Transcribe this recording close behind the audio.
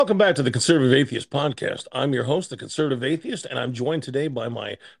Welcome back to the Conservative Atheist Podcast. I'm your host, the Conservative Atheist, and I'm joined today by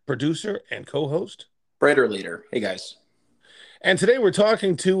my producer and co-host. Brighter leader. Hey guys. And today we're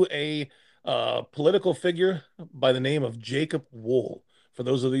talking to a political figure by the name of Jacob Wohl. For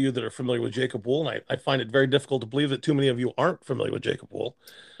those of you that are familiar with Jacob Wohl, and I find it very difficult to believe that too many of you aren't familiar with Jacob Wohl.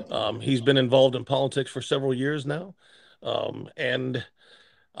 He's been involved in politics for several years now. And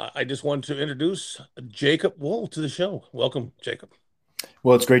I just wanted to introduce Jacob Wohl to the show. Welcome, Jacob.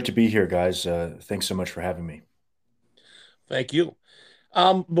 Well, it's great to be here, guys. Thanks so much for having me. Thank you.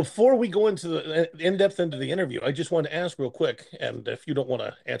 Before we go into the in-depth into the interview, I just want to ask real quick, and if you don't want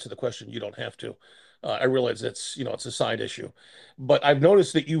to answer the question, you don't have to. I realize it's a side issue, but I've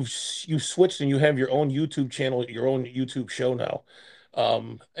noticed that you've switched and you have your own YouTube channel, your own YouTube show now.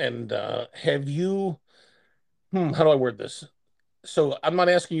 And have you? How do I word this? So I'm not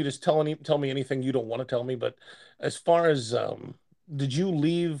asking you to tell me anything you don't want to tell me, but as far as did you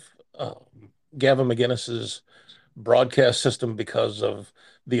leave Gavin McInnes's broadcast system because of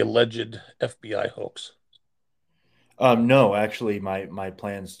the alleged FBI hoax? No, actually, my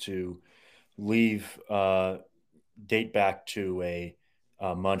plans to leave date back to a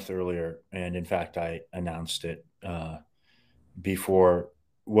month earlier, and in fact, I announced it before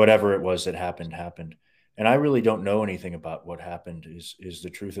whatever it was that happened. And I really don't know anything about what happened. Is the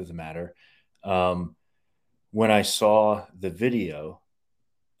truth of the matter. When I saw the video,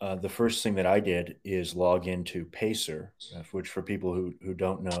 the first thing that I did is log into Pacer, which for people who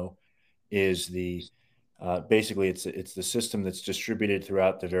don't know is the basically it's the system that's distributed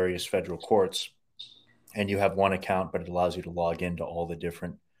throughout the various federal courts, and you have one account, but it allows you to log into all the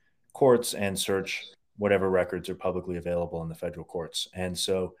different courts and search whatever records are publicly available in the federal courts. And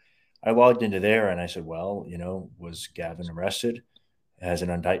so I logged into there and I said, well, was Gavin arrested? Has an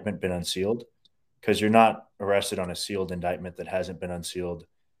indictment been unsealed? Because you're not arrested on a sealed indictment that hasn't been unsealed,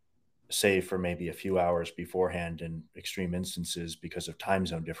 save for maybe a few hours beforehand in extreme instances because of time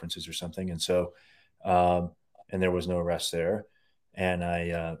zone differences or something. And so, and there was no arrest there. And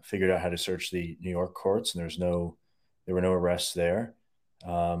I figured out how to search the New York courts, and there were no arrests there.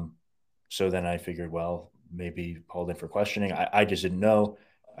 So then I figured, well, maybe called in for questioning. I just didn't know.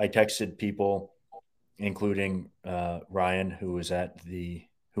 I texted people, including Ryan, who was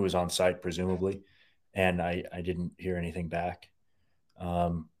on site presumably, and I didn't hear anything back.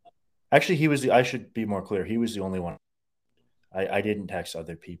 Actually, I should be more clear. He was the only one. I didn't text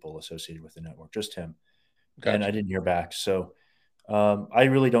other people associated with the network, just him. Gotcha. And I didn't hear back. So I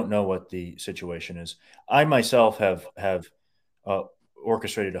really don't know what the situation is. I myself have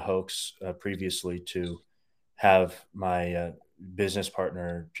orchestrated a hoax previously to have my business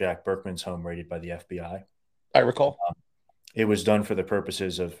partner, Jack Berkman's home raided by the FBI. I recall. It was done for the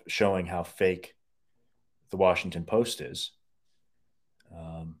purposes of showing how fake the Washington Post is.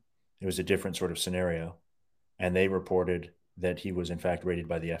 It was a different sort of scenario. And they reported that he was in fact raided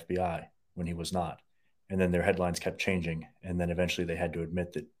by the FBI when he was not. And then their headlines kept changing. And then eventually they had to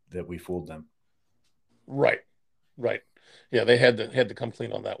admit that we fooled them. Right. Right. Yeah, they had to come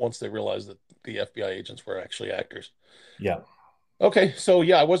clean on that once they realized that the FBI agents were actually actors. Yeah. Okay, so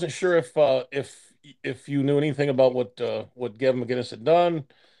yeah, I wasn't sure if you knew anything about what Gavin McInnes had done.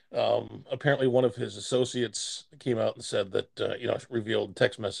 Apparently, one of his associates came out and said that revealed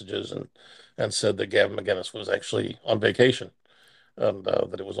text messages and said that Gavin McInnes was actually on vacation and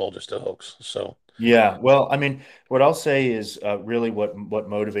that it was all just a hoax. So Yeah. Well, I mean, what I'll say is really what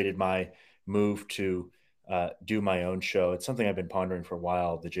motivated my move to do my own show. It's something I've been pondering for a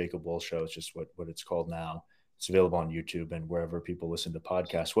while. The Jacob Wohl Show is just what it's called now. It's available on YouTube and wherever people listen to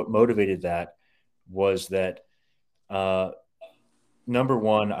podcasts. What motivated that was that uh, number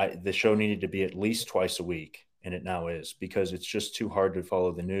one, the show needed to be at least twice a week, and it now is because it's just too hard to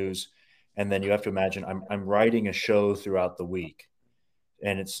follow the news. And then you have to imagine I'm writing a show throughout the week,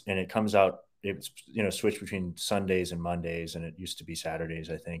 and it comes out. It's switched between Sundays and Mondays, and it used to be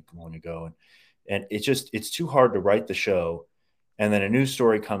Saturdays, I think, long ago. And it's too hard to write the show, and then a new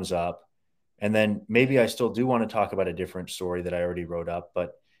story comes up, and then maybe I still do want to talk about a different story that I already wrote up,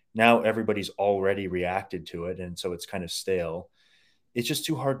 but now everybody's already reacted to it, and so it's kind of stale. It's just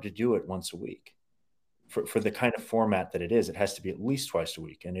too hard to do it once a week for the kind of format that it is. It has to be at least twice a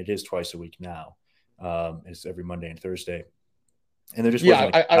week, and it is twice a week now. It's every Monday and Thursday, and there just yeah,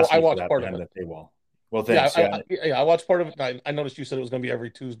 wasn't I capacity for watched that part of behind it. the paywall. Well, Yeah, thanks. Yeah, I watched part of it. I noticed you said it was going to be every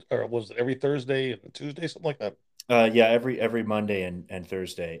Tuesday, or was it every Thursday and Tuesday, something like that? yeah, every Monday and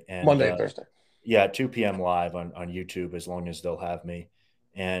Thursday, and Monday and Thursday. yeah, 2 p.m. live on YouTube as long as they'll have me,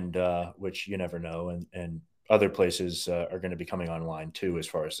 and which you never know, and other places are going to be coming online too. As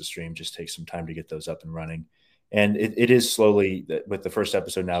far as the stream, just takes some time to get those up and running. And it is slowly, with the first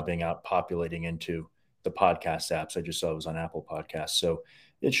episode now being out, populating into the podcast apps. I just saw it was on Apple Podcasts, so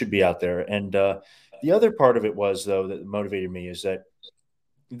it should be out there. And the other part of it was, though, that motivated me is that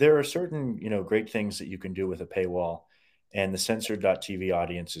there are certain, great things that you can do with a paywall, and the censored.tv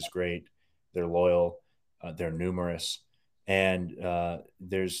audience is great. They're loyal, they're numerous, and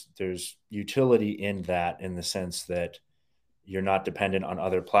there's utility in that, in the sense that you're not dependent on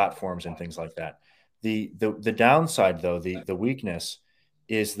other platforms and things like that. The downside, though, the weakness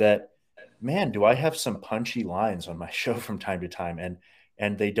is that, man, do I have some punchy lines on my show from time to time, and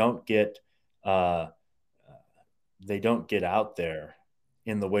uh, they don't get out there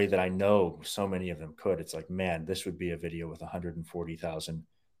in the way that I know so many of them could. It's like, man, this would be a video with 140,000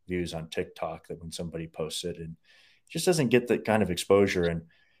 views on TikTok, that when somebody posts it, and it just doesn't get that kind of exposure.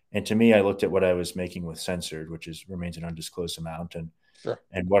 And to me, I looked at what I was making with censored, which is remains an undisclosed amount, Sure.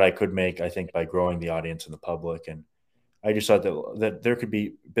 and what I could make, I think, by growing the audience and the public. And I just thought that there could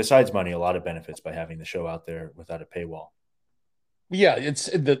be, besides money, a lot of benefits by having the show out there without a paywall. Yeah, it's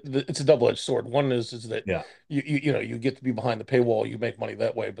a double-edged sword. One is that Yeah. you get to be behind the paywall, you make money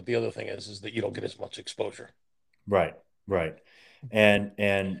that way, but the other thing is that you don't get as much exposure. Right, right. And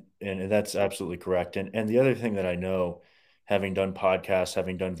that's absolutely correct. And the other thing that I know, having done podcasts,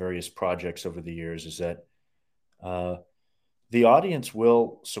 having done various projects over the years, is that uh, the audience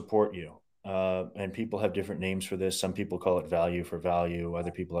will support you. And people have different names for this. Some people call it value for value.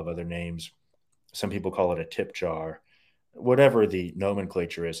 Other people have other names. Some people call it a tip jar. Whatever the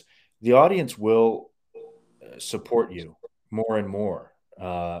nomenclature is, the audience will support you more and more.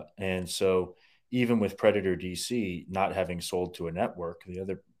 And so, even with Predator DC not having sold to a network, the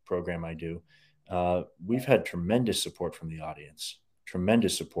other program I do, we've had tremendous support from the audience,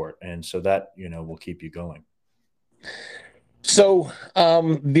 tremendous support. And so that, will keep you going. So,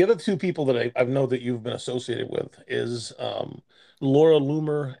 the other two people that I know that you've been associated with is Laura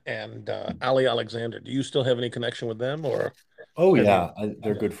Loomer and Ali Alexander. Do you still have any connection with them, or Oh, have you? yeah.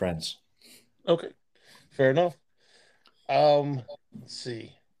 They're good friends. Okay, fair enough. Let's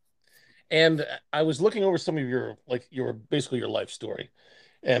see. And I was looking over some of your basically your life story,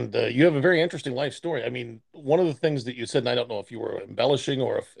 and you have a very interesting life story. I mean, one of the things that you said, and I don't know if you were embellishing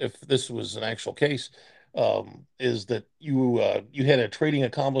or if this was an actual case, is that you had a trading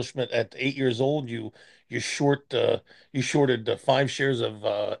accomplishment at 8 years old. You shorted 5 shares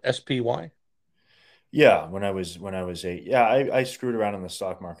of SPY. Yeah. When I was 8, yeah, I screwed around in the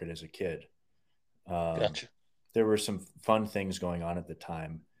stock market as a kid. Um, Gotcha. there were some fun things going on at the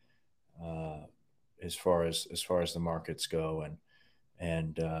time, uh, as far as the markets go,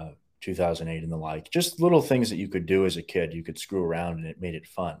 and 2008 and the like. Just little things that you could do as a kid. You could screw around, and it made it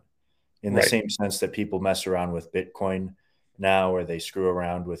fun. In the Right. same sense that people mess around with Bitcoin now, or they screw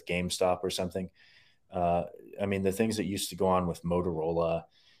around with GameStop or something. Uh, I mean, the things that used to go on with Motorola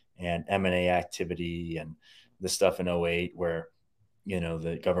and M&A activity, and the stuff in '08 where,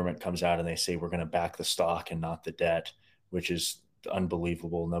 the government comes out and they say we're going to back the stock and not the debt, which is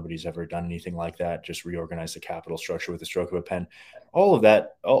unbelievable. Nobody's ever done anything like that. Just reorganize the capital structure with the stroke of a pen. All of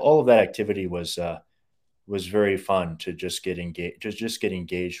that activity was very fun, to just get engaged, just get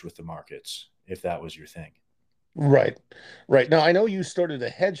engaged with the markets, if that was your thing. Right. Right. Now I know you started a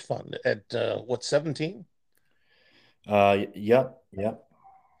hedge fund at what, 17? Yep, yep.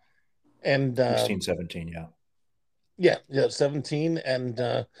 And 16, 17. Yeah. yeah, yeah, 17.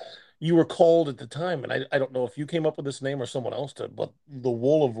 And you were called at the time, and I don't know if you came up with this name or someone else did, but the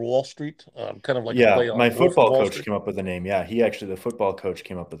Wool of Wall Street, kind of like a Yeah, play on my Wolf of football Wall coach Street. came up with the name. Yeah, the football coach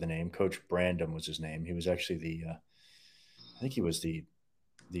came up with the name. Coach Brandon was his name. He was actually I think he was the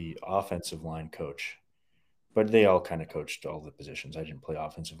offensive line coach. But they all kind of coached all the positions. I didn't play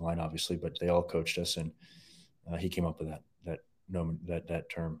offensive line, obviously, but they all coached us, and he came up with that no that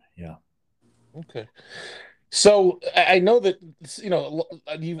term. Yeah. Okay. So I know that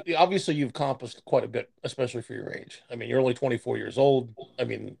you obviously you've accomplished quite a bit, especially for your age. I mean, you're only 24 years old. I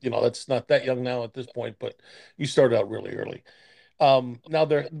mean, that's not that young now at this point, but you started out really early. Now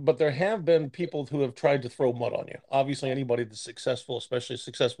there have been people who have tried to throw mud on you. Obviously, anybody that's successful, especially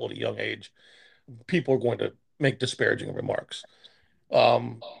successful at a young age, people are going to make disparaging remarks.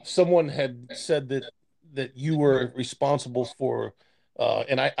 Someone had said that you were responsible for,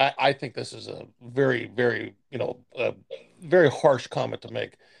 and I think this is a very, very, very harsh comment to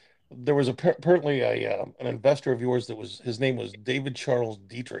make. There was apparently an investor of yours that was his name was David Charles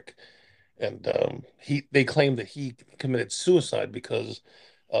Dietrich, and they claimed that he committed suicide because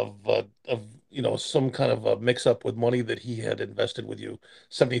of some kind of a mix up with money that he had invested with you,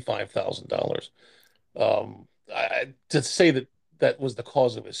 $75,000. To say that that was the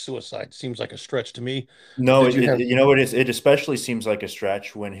cause of his suicide. Seems like a stretch to me. No, Did you have? you know what it is? It especially seems like a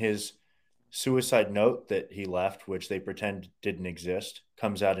stretch when his suicide note that he left, which they pretend didn't exist,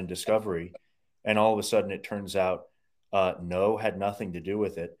 comes out in discovery, and all of a sudden it turns out no, had nothing to do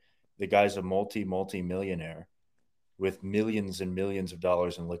with it. The guy's a multi millionaire with millions and millions of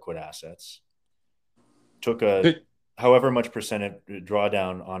dollars in liquid assets. Took a Did, however much percentage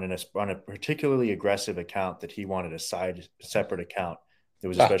drawdown on a particularly aggressive account that he wanted a separate account that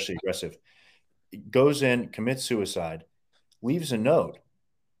was ah, especially aggressive. Goes in, commits suicide, leaves a note,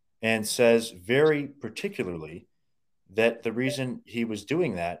 and says very particularly that the reason he was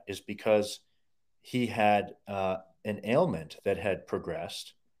doing that is because he had an ailment that had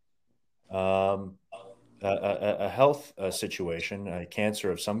progressed, um, a health situation, a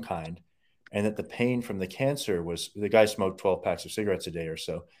cancer of some kind, and that the pain from the cancer was the guy smoked 12 packs of cigarettes a day or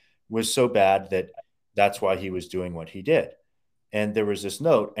so, was so bad that that's why he was doing what he did. And there was this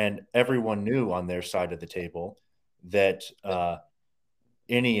note, and everyone knew on their side of the table that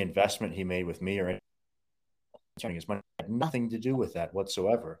any investment he made with me or turning his money had nothing to do with that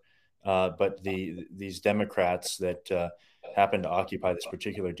whatsoever. But these Democrats that happened to occupy this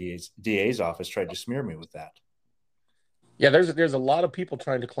particular DA's office tried to smear me with that. yeah, there's a lot of people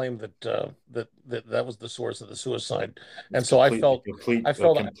trying to claim that that was the source of the suicide, It's and so I complete felt I a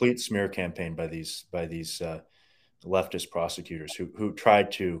felt complete smear campaign by these leftist prosecutors who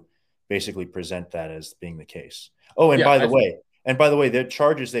tried to basically present that as being the case. Oh, yeah, and by the way, the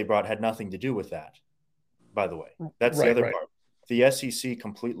charges they brought had nothing to do with that. By the way, that's the right, other right, part. The SEC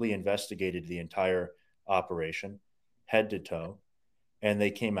completely investigated the entire operation, head to toe, and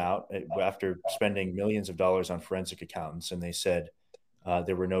they came out after spending millions of dollars on forensic accountants, and they said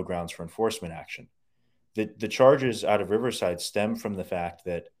there were no grounds for enforcement action. The charges out of Riverside stem from the fact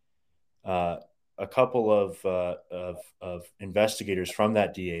that uh, a couple of investigators from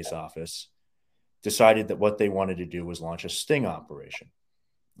that DA's office decided that what they wanted to do was launch a sting operation.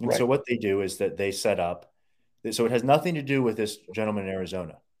 And so right. what they do is that they set up, so it has nothing to do with this gentleman in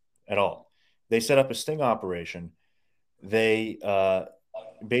Arizona at all. They set up a sting operation. They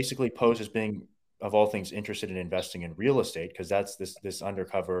basically pose as being, of all things, interested in investing in real estate because that's this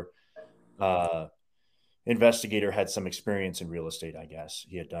undercover uh, investigator had some experience in real estate. I guess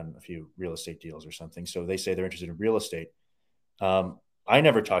he had done a few real estate deals or something. So they say they're interested in real estate. I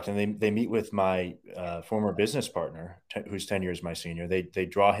never talked to them. They meet with my former business partner, who's 10 years my senior. They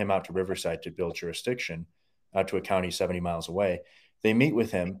draw him out to Riverside to build jurisdiction out to a county 70 miles away. They meet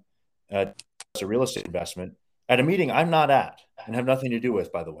with him as a real estate investment at a meeting I'm not at and have nothing to do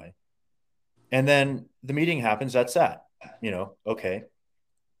with, by the way. And then the meeting happens. That's that. Okay.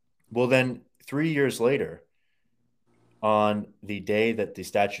 Well, then 3 years later, on the day that the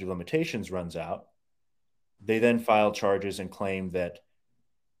statute of limitations runs out, they then file charges and claim that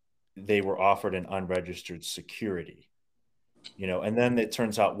they were offered an unregistered security, and then it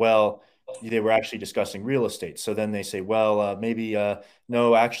turns out, well, they were actually discussing real estate. So then they say, well, maybe,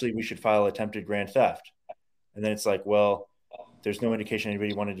 no, actually, we should file attempted grand theft. And then it's like, well, there's no indication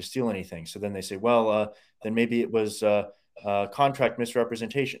anybody wanted to steal anything. So then they say, well, then maybe it was contract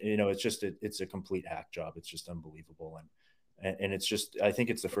misrepresentation. It's a complete hack job. It's just unbelievable. And it's just, I think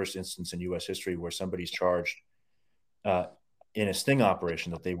it's the first instance in U.S. history where somebody's charged uh, in a sting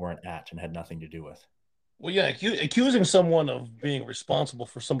operation that they weren't at and had nothing to do with. Well, yeah, accusing someone of being responsible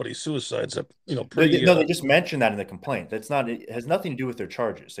for somebody's suicide's a pretty No, they just mentioned that in the complaint. It has nothing to do with their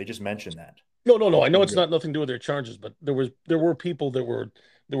charges. They just mentioned that. no. I That's know pretty it's good. not nothing to do with their charges, but there were people there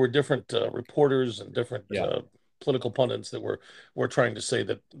were different reporters and different Yeah. political pundits that were trying to say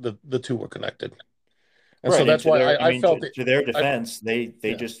that the two were connected, and so Right. And that's why I felt it. to their I defense, they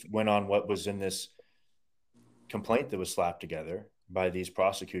Yeah, just went on what was in this complaint that was slapped together by these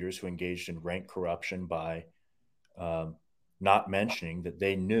prosecutors who engaged in rank corruption by um, not mentioning that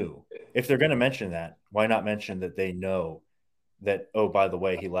they knew. If they're going to mention that, why not mention that they know that, oh, by the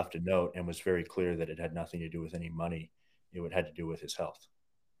way, he left a note and was very clear that it had nothing to do with any money. It had to do with his health.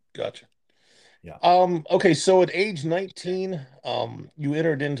 gotcha. Yeah. Okay, so at age 19, you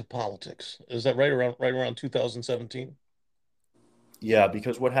entered into politics. Is that right around 2017? Yeah.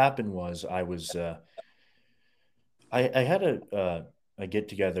 Because what happened was I had a get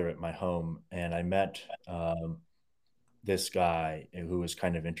together at my home and I met this guy who was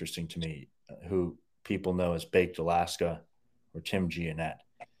kind of interesting to me, who people know as Baked Alaska or Tim Giannette.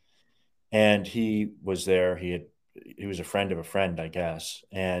 And he was there. He was a friend of a friend, I guess.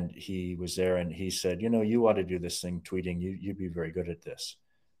 And he was there and he said, you ought to do this thing tweeting. You'd be very good at this.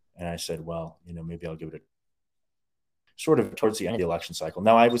 And I said, well, maybe I'll give it a. sort of towards the end of the election cycle.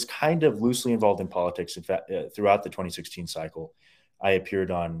 Now, I was kind of loosely involved in politics. In fact, throughout the 2016 cycle, I appeared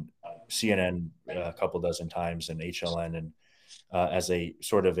on CNN a couple dozen times and HLN, and as a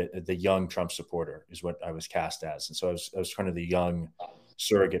sort of the young Trump supporter is what I was cast as. And so I was kind of the young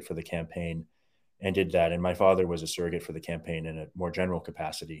surrogate for the campaign and did that. And my father was a surrogate for the campaign in a more general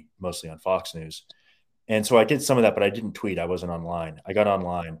capacity, mostly on Fox News. And so I did some of that, but I didn't tweet. I wasn't online. I got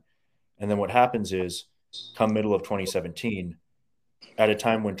online. And then what happens is, come middle of 2017, at a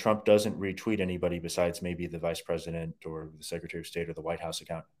time when Trump doesn't retweet anybody besides maybe the vice president or the secretary of state or the White House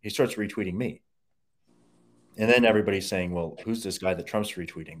account, he starts retweeting me. And then everybody's saying, well, who's this guy that Trump's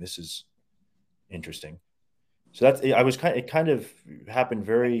retweeting? This is interesting. So it kind of happened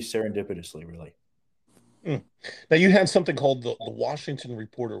very serendipitously, really. Mm. Now, you had something called the Washington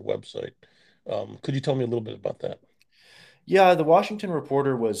Reporter website. Could you tell me a little bit about that? Yeah, the Washington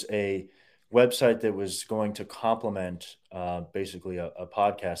Reporter was a website that was going to complement basically a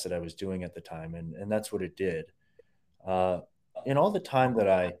podcast that I was doing at the time, and that's what it did. Uh, in all the time that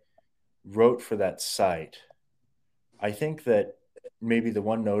I wrote for that site, I think that maybe the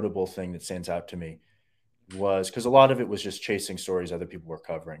one notable thing that stands out to me was because a lot of it was just chasing stories other people were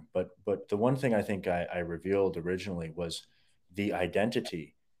covering. But the one thing I think I revealed originally was the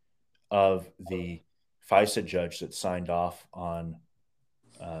identity of the FISA judge that signed off on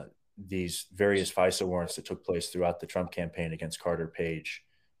uh, these various FISA warrants that took place throughout the Trump campaign against Carter Page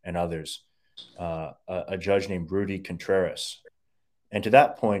and others. A judge named Rudy Contreras. And to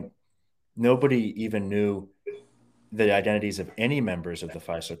that point, nobody even knew the identities of any members of the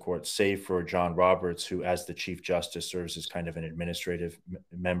FISA court, save for John Roberts, who, as the Chief Justice, serves as kind of an administrative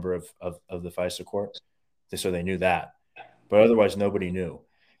member of the FISA court. So they knew that. But otherwise, nobody knew.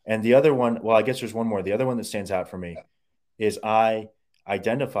 And the other one, well, I guess there's one more. The other one that stands out for me is I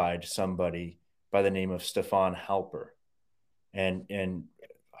identified somebody by the name of Stefan Halper. And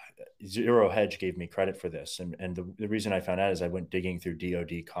Zero Hedge gave me credit for this. And the reason I found out is I went digging through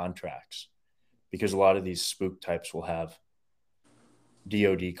DoD contracts, because a lot of these spook types will have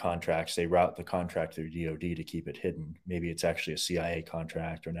DoD contracts. They route the contract through DoD to keep it hidden. Maybe it's actually a CIA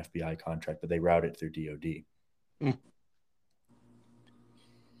contract or an FBI contract, but they route it through DoD. Mm.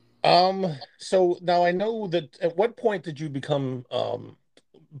 So now I know that at what point did you become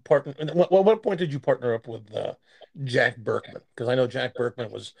partner? What point did you partner up with Jack Berkman? Because I know Jack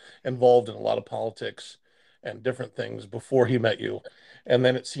Berkman was involved in a lot of politics and different things before he met you, and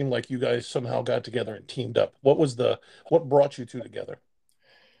then it seemed like you guys somehow got together and teamed up. What brought you two together?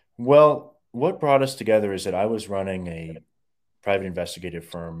 Well, what brought us together is that I was running a private investigative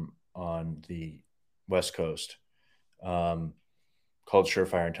firm on the West Coast, um, called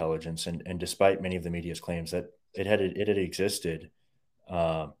Surefire Intelligence, and despite many of the media's claims that it had existed,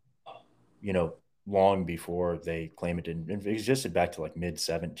 uh, you know, long before they claim it didn't. It existed back to like mid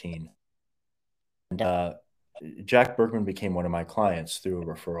 17. And Jack Berkman became one of my clients through a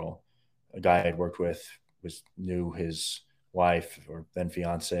referral. A guy I had worked with was knew his wife or then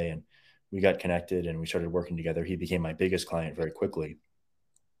fiance, and we got connected and we started working together. He became my biggest client very quickly,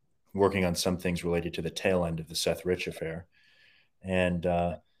 working on some things related to the tail end of the Seth Rich affair. And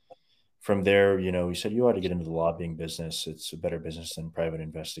from there, he said, you ought to get into the lobbying business. It's a better business than private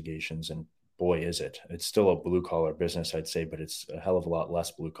investigations. And boy, is it. It's still a blue collar business, I'd say, but it's a hell of a lot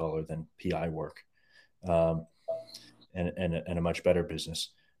less blue collar than PI work, um, and a much better business.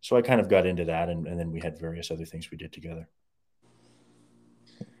 So I kind of got into that. And then we had various other things we did together.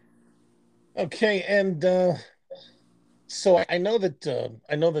 Okay, and so I know that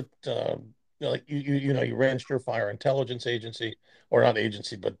like you ran Surefire Intelligence Agency, or not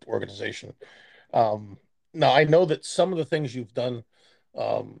agency but organization. Now I know that some of the things you've done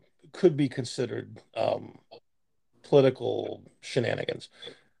um, could be considered political shenanigans,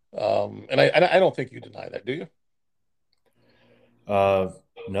 and I don't think you deny that, do you? Uh,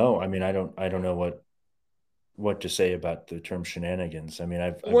 no, I mean, I don't know what to say about the term shenanigans. I mean,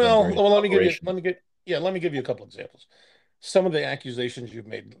 I've done various Well, operations. let me give you a couple examples. Some of the accusations you've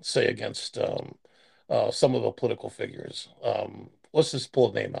made, say, against some of the political figures. Let's just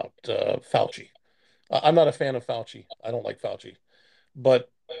pull a name out, Fauci. I'm not a fan of Fauci. I don't like Fauci, but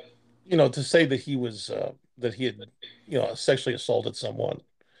to say that that he had sexually assaulted someone,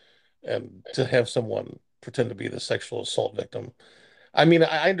 and to have someone pretend to be the sexual assault victim. I mean,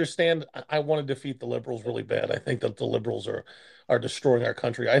 I understand. I want to defeat the liberals really bad. I think that the liberals are destroying our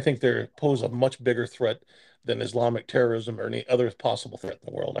country. I think they pose a much bigger threat than Islamic terrorism or any other possible threat in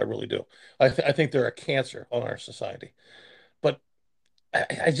the world. I really do. I think they're a cancer on our society. But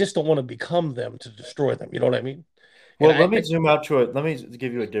I just don't want to become them to destroy them. You know what I mean? And Well, let me zoom out to it. Let me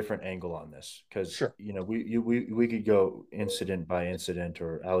give you a different angle on this because sure, we could go incident by incident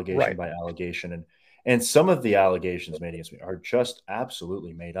or allegation right, by allegation, and some of the allegations made against me are just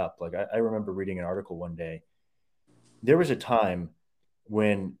absolutely made up. Like I remember reading an article one day. There was a time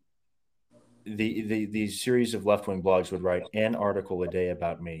when the series of left wing blogs would write an article a day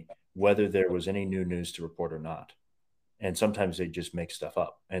about me, whether there was any new news to report or not. And sometimes they just make stuff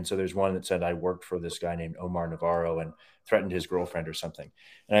up. And so there's one that said I worked for this guy named Omar Navarro and threatened his girlfriend or something.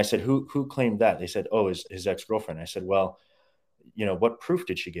 And I said, who claimed that? They said, oh, his ex girlfriend. I said, well, what proof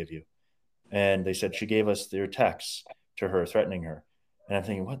did she give you? And they said she gave us their texts to her threatening her. And I'm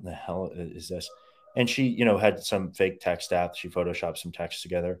thinking, what in the hell is this? And she, had some fake text app. She photoshopped some texts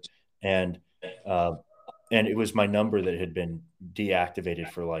together, and uh, and it was my number that had been deactivated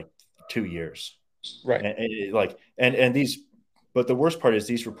for like 2 years. right. And these, but the worst part is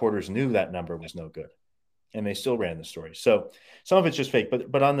these reporters knew that number was no good, and they still ran the story. So some of it's just fake.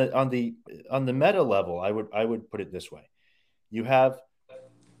 But on the meta level, I would put it this way: you have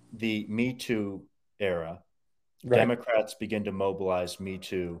the Me Too era. Right. Democrats begin to mobilize Me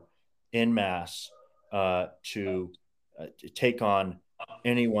Too in mass to take on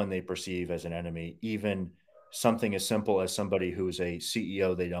anyone they perceive as an enemy, even something as simple as somebody who's a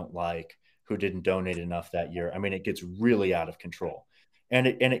CEO they don't like, who didn't donate enough that year. I mean, it gets really out of control. And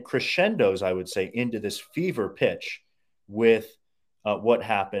it crescendos, I would say, into this fever pitch with what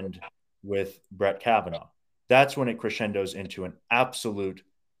happened with Brett Kavanaugh. That's when it crescendos into an absolute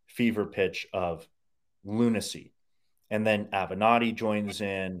fever pitch of lunacy. And then Avenatti joins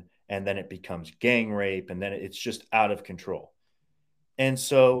in, and then it becomes gang rape, and then it's just out of control. And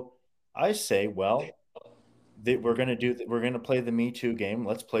so I say, well, we're going to play the Me Too game.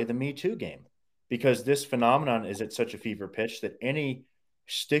 Let's play the Me Too game, because this phenomenon is at such a fever pitch that any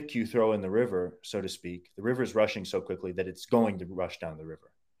stick you throw in the river, so to speak, the river is rushing so quickly that it's going to rush down the river.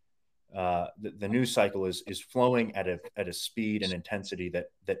 The news cycle is flowing at a speed and intensity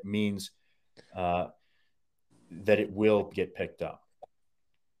that means uh, that it will get picked up.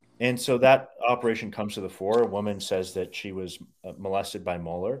 And so that operation comes to the fore. A woman says that she was molested by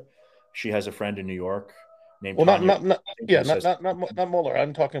Mueller. She has a friend in New York named Well, not Tanya not not yeah, who not says, not not not Mueller.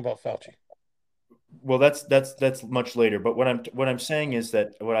 I'm talking about Fauci. well, that's much later. But what I'm saying is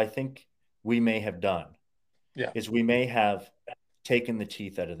that what I think we may have done Yeah. is we may have taken the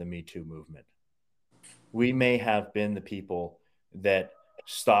teeth out of the Me Too movement. We may have been the people that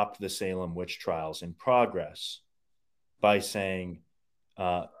stopped the Salem witch trials in progress by saying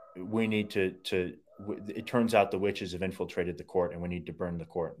we need to. It turns out the witches have infiltrated the court, and we need to burn the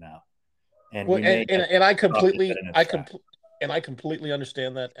court now. And Well, we may have and I stopped it dead completely in its tracks. I completely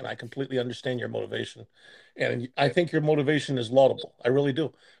understand that, and I completely understand your motivation, and I think your motivation is laudable. I really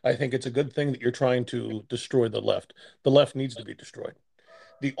do. I think it's a good thing that you're trying to destroy the left. The left needs to be destroyed.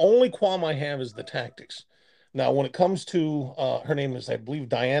 The only qualm I have is the tactics. Now, when it comes to her name is, I believe,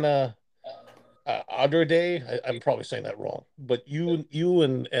 Diana Audrey. I'm probably saying that wrong, but you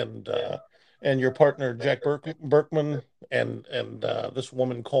and your partner Jack Berkman and this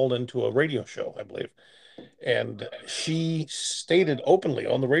woman called into a radio show, I believe, and she stated openly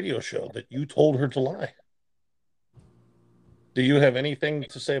on the radio show that you told her to lie. Do you have anything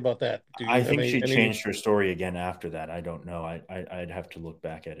to say about that? Do I you have think she any? changed her story again after that. I don't know. I'd have to look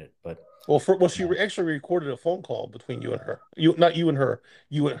back at it, but Well, she uh, actually recorded a phone call between you and her. You, not you and her,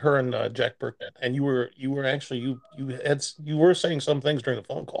 you and her and Jack Berkman, and you were actually you were saying some things during the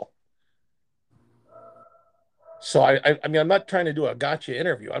phone call. So I mean, I'm not trying to do a gotcha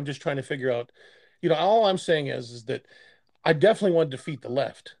interview. I'm just trying to figure out, all I'm saying is that I definitely want to defeat the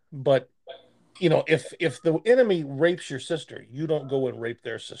left, but if the enemy rapes your sister, you don't go and rape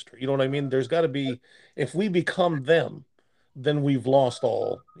their sister. You know what I mean? There's got to be, if we become them, then we've lost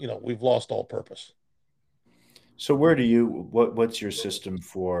all purpose. so what's your system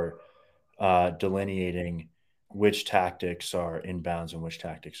for delineating which tactics are in bounds and which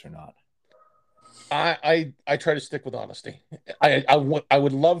tactics are not? I try to stick with honesty. I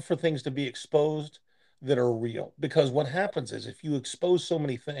would love for things to be exposed that are real, because what happens is if you expose so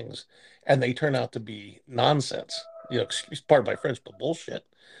many things and they turn out to be nonsense, pardon my French, but bullshit.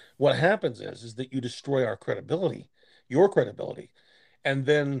 What happens is that you destroy our credibility, your credibility, and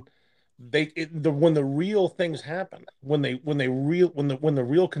then when the real things happen, when the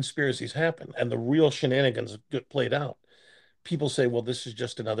real conspiracies happen and the real shenanigans get played out, people say, well, this is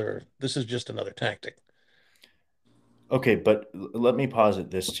just another tactic. Okay, but let me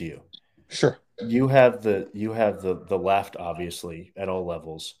posit this to you. Sure. You have the left, obviously, at all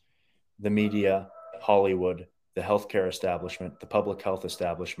levels, the media, Hollywood, the healthcare establishment, the public health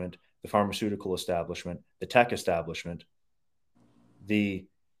establishment, the pharmaceutical establishment, the tech establishment, the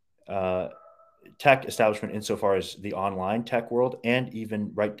tech establishment insofar as the online tech world, and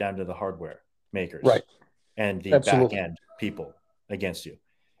even right down to the hardware makers Right. and the back Absolutely. end people against you.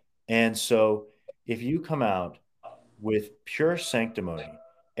 And so if you come out with pure sanctimony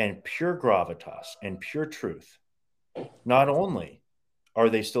and pure gravitas and pure truth, not only are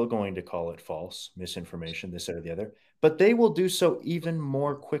they still going to call it false, misinformation, this, that, or the other, but they will do so even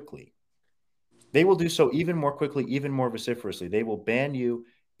more quickly. They will do so even more quickly, even more vociferously. They will ban you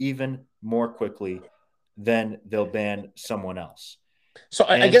even more quickly than they'll ban someone else. So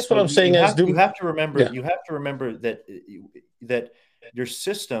I And guess so what I'm saying is, you have to remember yeah. that that your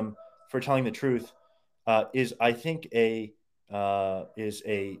system for telling the truth is, I think, a is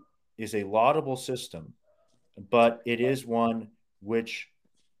a laudable system, but it is one which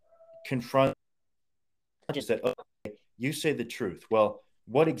confronts that, okay, you say the truth. Well,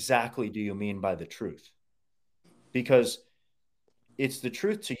 what exactly do you mean by the truth? Because it's the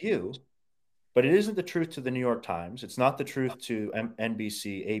truth to you, but it isn't the truth to the New York Times. It's not the truth to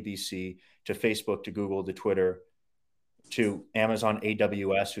NBC, ABC, to Facebook, to Google, to Twitter, to Amazon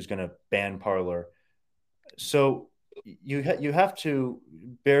AWS, who's going to ban Parler. So you have to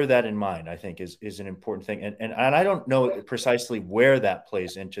bear that in mind. I think is an important thing, and I don't know precisely where that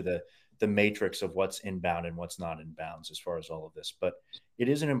plays into the matrix of what's inbound and what's not inbounds as far as all of this, but it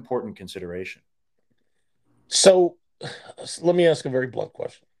is an important consideration. So let me ask a very blunt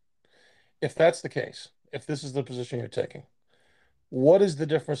question. If that's the case, if this is the position you're taking, what is the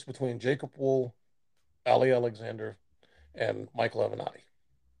difference between Jacob Wohl, Ali Alexander, and Michael Avenatti?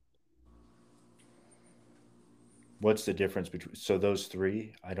 What's the difference between those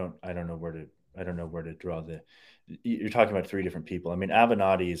three? I don't know where to draw the. You're talking about three different people. I mean,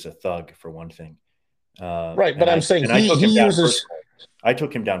 Avenatti is a thug for one thing, Right, but I'm saying I took he him down uses personally. I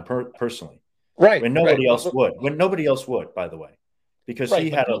took him down personally right, when right, nobody else would. When nobody else would, by the way, because right, he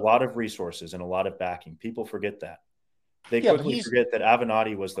but had a lot of resources and a lot of backing. People forget that. They yeah, but quickly forget that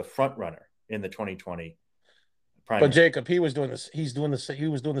Avenatti was the front runner in the 2020 but primary. Jacob, he was doing this. He's doing this. He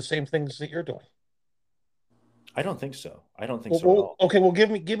was doing the same things that you're doing. I don't think so. I don't think Well, so at all. okay. Well, give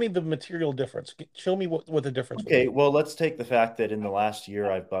me the material difference. Show me what the difference would Okay, be. well, let's take the fact that in the last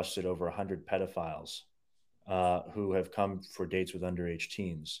year I've busted over 100 pedophiles who have come for dates with underage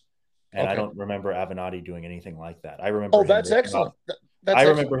teens, and I Okay. don't remember Avenatti doing anything like that. I remember Oh, him that's ripping off. excellent. That's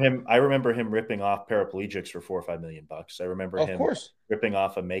excellent. I remember him ripping off paraplegics for $4 or $5 million. I remember Of him course, ripping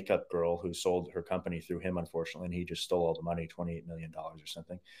off a makeup girl who sold her company through him, unfortunately, and he just stole all the money, $28 million or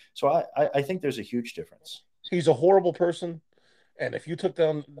something. So I think there's a huge difference. he's a horrible person, and if you took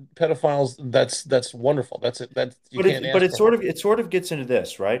down pedophiles, that's wonderful. That's it. That you can't But ask for more. it sort of gets into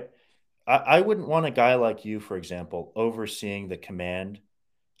this, right? I wouldn't want a guy like you, for example, overseeing the command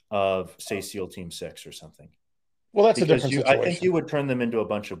of, say, SEAL Team 6 or something, Well, that's a because different I think situation. you would turn them into a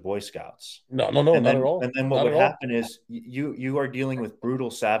bunch of Boy Scouts, No, not at all. and then what Not would at all. happen is you are dealing with brutal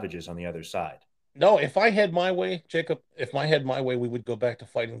savages on the other side. No, if I had my way, Jacob, if I had my way, we would go back to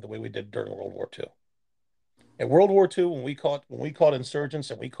fighting the way we did during World War II. In World War II, when we caught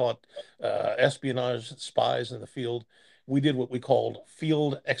insurgents and we caught espionage spies in the field, we did what we called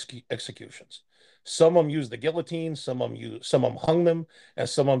executions. Some of them used the guillotine, some of them hung them, and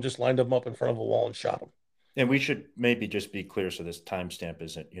some of them just lined them up in front of a wall and shot them. And we should maybe just be clear so this timestamp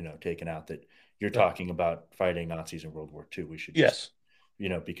isn't, taken out, that you're Yeah. talking about fighting Nazis in World War II. We should just,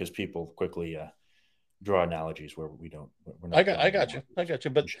 Yes, because people quickly draw analogies where we're not drawing I got you,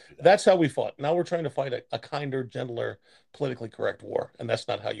 analogies. But We should do that. that's how we fought. Now we're trying to fight a kinder, gentler, politically correct war, and that's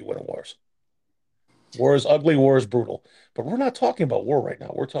not how you win wars. War is ugly, war is brutal, but we're not talking about war right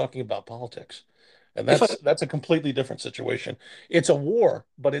now. We're talking about politics. And If I that's a completely different situation. It's a war,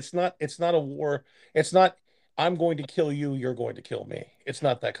 but it's not a war. It's not I'm going to kill you, you're going to kill me. It's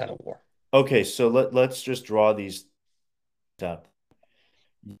not that kind of war. Okay, so let's just draw these up.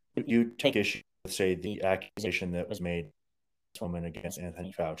 You take issue with, say, the accusation that was made this woman against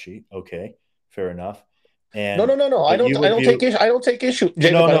Anthony Fauci. Okay, fair enough. And No. but you I would don't take view issue. I don't take issue, no,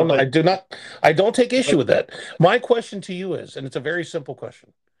 Jacob. no, I don't take issue with but that. My question to you is, and it's a very simple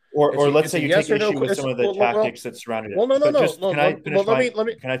question. or let's It's say a you yes take or no issue with some question. of the tactics that surrounded it. Well, But just no. Well, let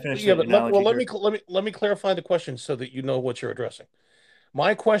me. can I finish Yeah, the but analogy here? let me clarify the question so that you know what you're addressing.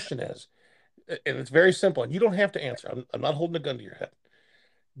 My question is, and it's very simple, and you don't have to answer. I'm not holding a gun to your head.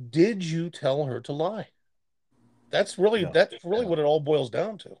 Did you tell her to lie? No, That's really no, what it all boils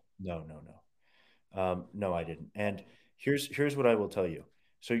down to. no. No, I didn't. And here's what I will tell you.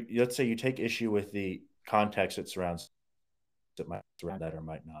 So let's say you take issue with the context that might surround that or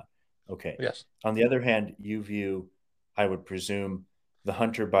might not. Okay. Yes. On the other hand, you view, I would presume, the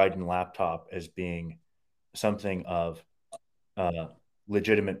Hunter Biden laptop as being something of uh,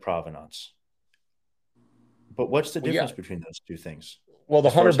 legitimate provenance. But what's the Well, yeah. difference between those two things Well, the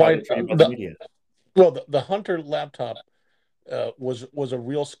as far Hunter as how they're Biden, treated by the media? the Hunter laptop was a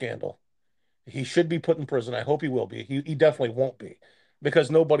real scandal. He should be put in prison. I hope he will be. He definitely won't be,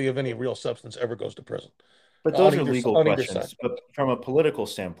 because nobody of any real substance ever goes to prison But those are legal on either side. questions. But from a political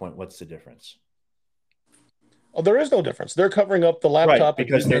standpoint, what's the difference? Oh, there is no difference. They're covering up the Right, laptop, and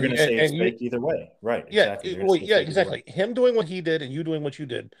because you they're going to say it's and you fake either way. Right, yeah, exactly. They're going to well, say it's yeah, fake either way. exactly. Him doing what he did and you doing what you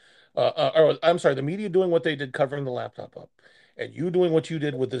did, or I'm sorry, the media doing what they did covering the laptop up, and you doing what you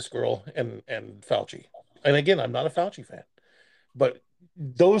did with this girl and Fauci. And again, I'm not a Fauci fan, but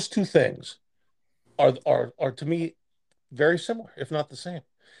those two things are to me very similar, if not the same.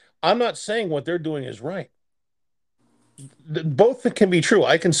 I'm not saying what they're doing is right. Both can be true.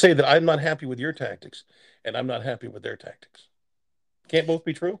 I can say that I'm not happy with your tactics, and I'm not happy with their tactics. Can't both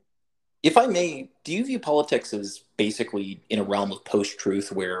be true? If I may, do you view politics as basically in a realm of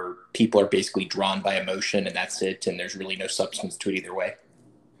post-truth where people are basically drawn by emotion and that's it, and there's really no substance to it either way?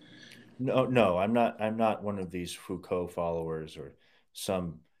 No, no, I'm not. I'm not one of these Foucault followers or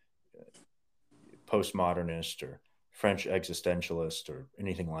some postmodernist or French existentialist or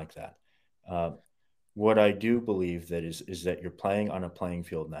anything like that. Uh, what I do believe that is that you're playing on a playing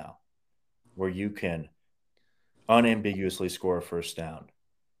field now, where you can unambiguously score a first down,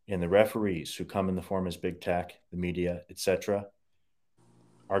 and the referees who come in the form as big tech, the media, etc.,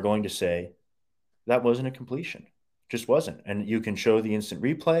 are going to say that wasn't a completion, just wasn't, and you can show the instant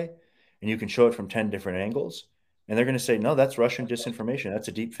replay, and you can show it from 10 different angles, and they're going to say no, that's Russian disinformation, that's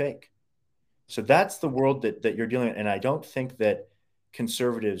a deep fake. So that's the world that you're dealing with. And I don't think that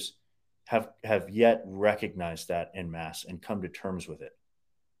conservatives have yet recognized that en masse and come to terms with it.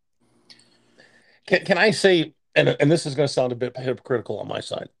 Can I say, and this is going to sound a bit hypocritical on my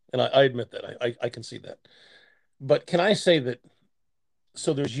side, and I admit that I can see that, but can I say that?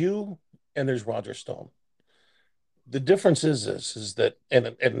 So there's you and there's Roger Stone. The difference is this: is that,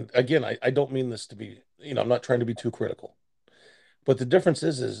 and again, I don't mean this to be, I'm not trying to be too critical, but the difference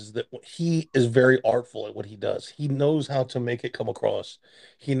is that he is very artful at what he does. He knows how to make it come across.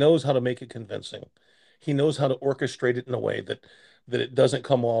 He knows how to make it convincing. He knows how to orchestrate it in a way that it doesn't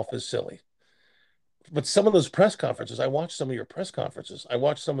come off as silly. But some of those press conferences, I watched some of your press conferences. I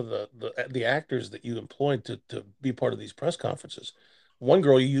watched some of the actors that you employed to be part of these press conferences. One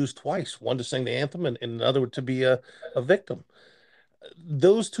girl you used twice, one to sing the anthem and another to be a victim.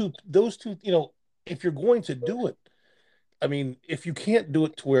 Those two, if you're going to do it, I mean, if you can't do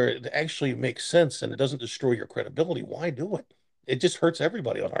it to where it actually makes sense and it doesn't destroy your credibility, why do it? It just hurts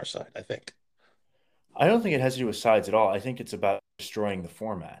everybody on our side, I think. I don't think it has to do with sides at all. I think it's about destroying the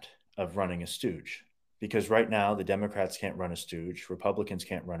format of running a stooge. Because right now, the Democrats can't run a stooge, Republicans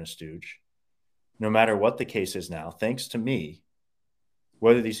can't run a stooge. No matter what the case is now, thanks to me,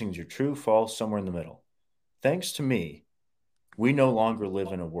 whether these things are true, false, somewhere in the middle, thanks to me, we no longer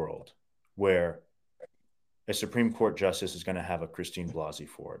live in a world where a Supreme Court justice is going to have a Christine Blasey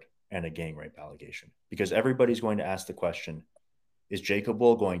Ford and a gang rape allegation. Because everybody's going to ask the question, is Jacob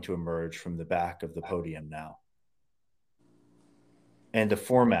Wohl going to emerge from the back of the podium now? And the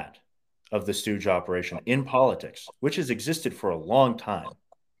format of the stooge operation in politics, which has existed for a long time,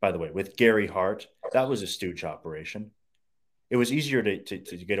 by the way, with Gary Hart, that was a stooge operation. It was easier to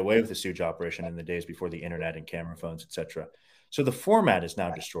get away with the stooge operation in the days before the internet and camera phones, etc. So the format is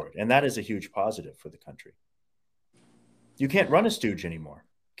now destroyed, and that is a huge positive for the country. You can't run a stooge anymore.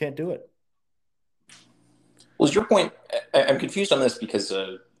 Can't do it. Was your point? I'm confused on this because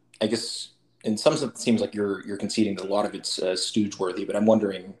I guess in some sense it seems like you're conceding that a lot of it's stooge worthy, but I'm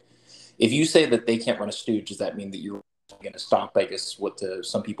wondering if you say that they can't run a stooge, does that mean that you're going to stop, I guess, what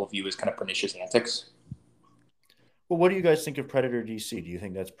some people view as kind of pernicious antics? Well, what do you guys think of Predator DC? Do you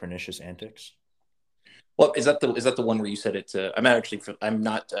think that's pernicious antics? Well, is that the one where you said it? I'm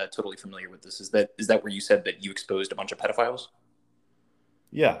not totally familiar with this. Is that where you said that you exposed a bunch of pedophiles?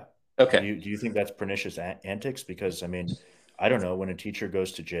 Yeah. Okay. Do you think that's pernicious antics? Because I mean, I don't know, when a teacher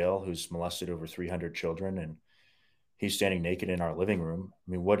goes to jail who's molested over 300 children and he's standing naked in our living room.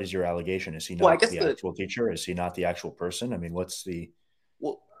 I mean, what is your allegation? Is he Well, I not guess the actual teacher? Is he not the actual person? I mean, well,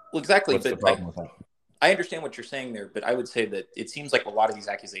 exactly. what's the But problem with that? I understand what you're saying there, but I would say that it seems like a lot of these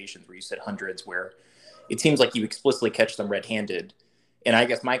accusations where you said hundreds, where it seems like you explicitly catch them red-handed. And I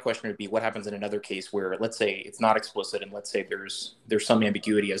guess my question would be, what happens in another case where, let's say, it's not explicit, and let's say there's some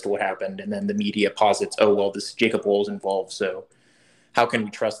ambiguity as to what happened, and then the media posits, oh well, this Jacob Wohl is involved, so how can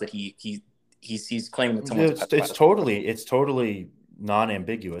we trust that he's claiming that someone's a It's totally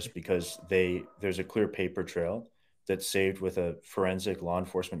non-ambiguous because there's a clear paper trail. that's saved with a forensic law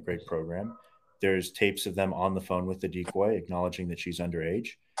enforcement grade program. There's tapes of them on the phone with the decoy acknowledging that she's underage.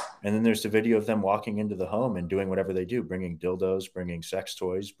 And then there's the video of them walking into the home and doing whatever they do, bringing dildos, bringing sex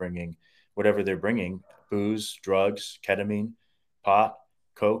toys, bringing whatever they're bringing, booze, drugs, ketamine, pot,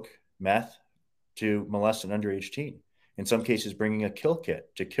 coke, meth, to molest an underage teen. In some cases, bringing a kill kit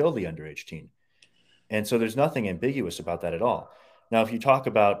to kill the underage teen. And so there's nothing ambiguous about that at all. Now, if you talk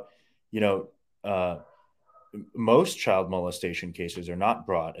about, you know, most child molestation cases are not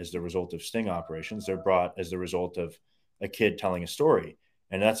brought as the result of sting operations. They're brought as the result of a kid telling a story.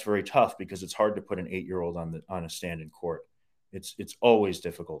 And that's very tough because it's hard to put an 8-year-old on a stand in court. It's always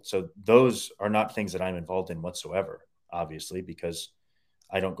difficult. So those are not things that I'm involved in whatsoever, obviously, because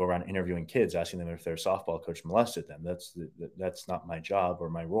I don't go around interviewing kids, asking them if their softball coach molested them. That's not my job or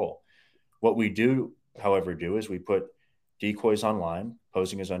my role. What we do, however, is we put decoys online,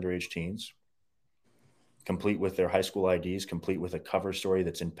 posing as underage teens, complete with their high school IDs, complete with a cover story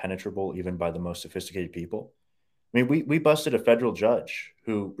that's impenetrable even by the most sophisticated people. I mean, we busted a federal judge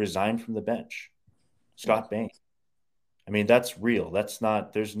who resigned from the bench, Scott Bain. I mean, that's real. That's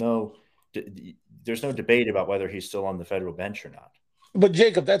not. There's no debate about whether he's still on the federal bench or not. But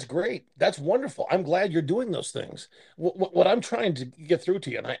Jacob, that's great. That's wonderful. I'm glad you're doing those things. What I'm trying to get through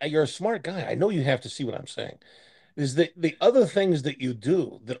to you, and you're a smart guy. I know you have to see what I'm saying. Is that the other things that you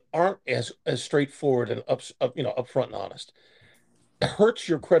do that aren't as straightforward and upfront and honest hurts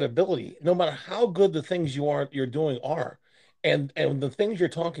your credibility, no matter how good the things you're doing are, and the things you're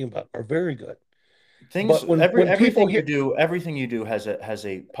talking about are very good. Things But when people hear, everything you do has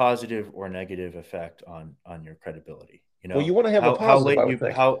a positive or negative effect on your credibility. You well, know, you want to have a how positive, late I you would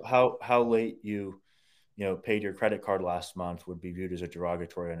think. how late you paid your credit card last month would be viewed as a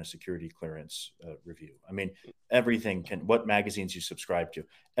derogatory on a security clearance review. I mean, everything can, what magazines you subscribe to,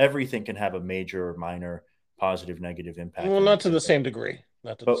 everything can have a major or minor positive, negative impact Well, on your not to the credibility. same degree.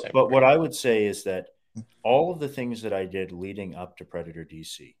 Not to the same But degree. what I would say is that all of the things that I did leading up to Predator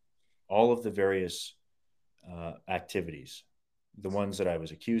DC, all of the various activities, the ones that I was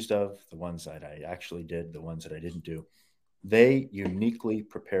accused of, the ones that I actually did, the ones that I didn't do, they uniquely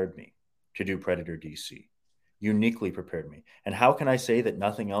prepared me to do Predator DC. Uniquely prepared me. And how can I say that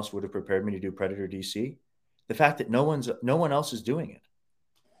nothing else would have prepared me to do Predator DC? The fact that no one else is doing it.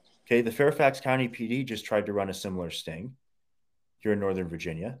 Okay, the Fairfax County PD just tried to run a similar sting here in Northern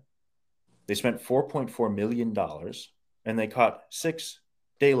Virginia. They spent $4.4 million and they caught 6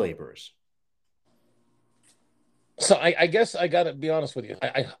 day laborers. So I guess I got to be honest with you.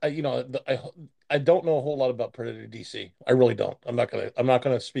 I don't know a whole lot about Predator DC. I really don't. I'm not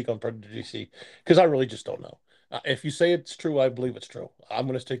gonna speak on Predator DC because I really just don't know. If you say it's true, I believe it's true. I'm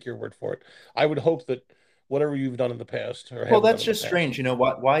gonna take your word for it. I would hope that whatever you've done in the past or Well, haven't done that's in the just past. strange. You know,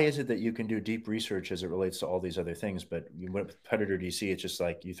 why is it that you can do deep research as it relates to all these other things, but you went with Predator DC, it's just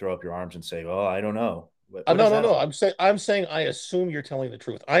like you throw up your arms and say, "Oh, I don't know." What No, is no, that no. all? I'm saying I assume you're telling the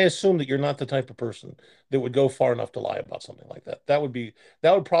truth. I assume that you're not the type of person that would go far enough to lie about something like that. That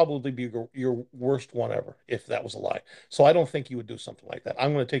would probably be your worst one ever if that was a lie. So I don't think you would do something like that.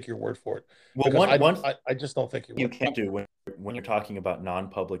 I'm going to take your word for it Well, because one I just don't think you you would. can't do when you're talking about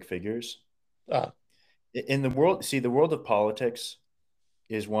non-public figures Uh, in the world. See, the world of politics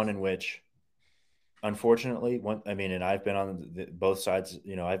is one in which, unfortunately, I mean, and I've been on both sides.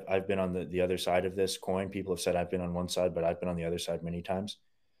 You know, I've been on the other side of this coin. People have said I've been on one side, but I've been on the other side many times.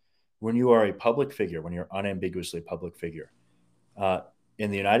 When you are a public figure, when you're unambiguously a public figure, uh,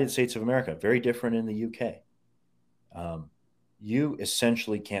 in the United States of America, very different in the UK. Um, you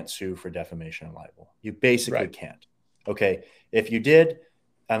essentially can't sue for defamation and libel. You basically right. can't. Okay. If you did,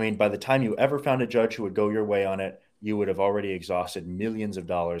 I mean, by the time you ever found a judge who would go your way on it, you would have already exhausted millions of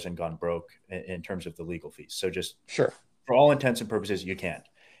dollars and gone broke in terms of the legal fees. So just Sure. for all intents and purposes, you can't.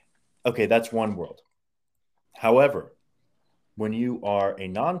 Okay. That's one world. However, when you are a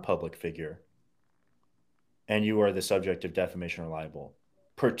non-public figure and you are the subject of defamation or libel,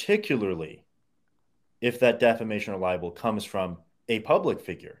 particularly if that defamation or libel comes from a public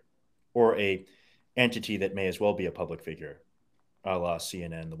figure or a entity that may as well be a public figure, a la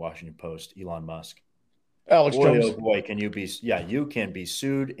CNN, the Washington Post, Elon Musk. Alex Boy, oh Jones. boy, you can be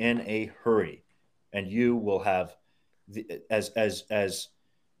sued in a hurry, and you will have as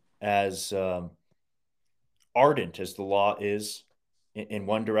ardent as the law is in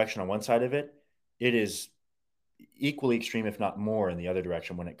one direction on one side of it, it is equally extreme, if not more, in the other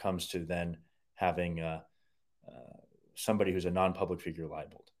direction when it comes to then having somebody who's a non-public figure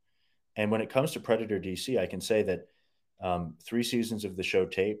libeled. And when it comes to Predator DC, I can say that 3 seasons of the show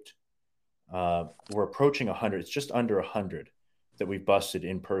taped. We're approaching 100. It's just under 100. that we've busted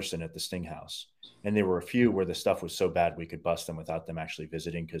in person at the Sting House. And there were a few where the stuff was so bad we could bust them without them actually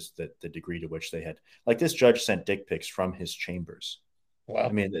visiting, because the degree to which they had, like, this judge sent dick pics from his chambers. I Wow.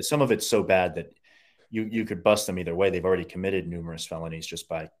 mean, some of it's so bad that you could bust them either way. They've already committed numerous felonies just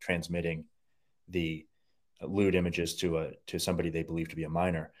by transmitting the lewd images to somebody they believe to be a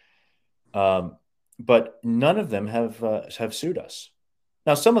minor. But none of them have sued us.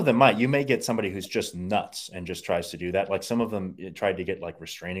 Now, some of them might. You may get somebody who's just nuts and just tries to do that. Like, some of them tried to get like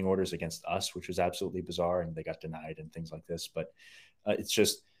restraining orders against us, which was absolutely bizarre, and they got denied and things like this. But it's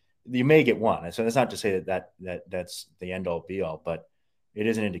just, you may get one. So that's not to say that's the end all be all, but it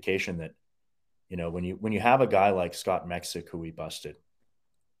is an indication that, when you have a guy like Scott Mexick, who we busted,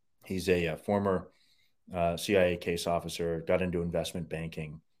 he's a former CIA case officer, got into investment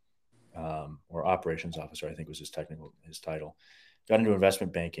banking, or operations officer, I think was his title. Got into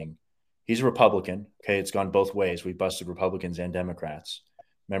investment banking. He's a Republican. Okay, it's gone both ways. We busted Republicans and Democrats.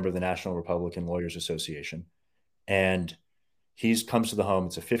 Member of the National Republican Lawyers Association, and he's comes to the home.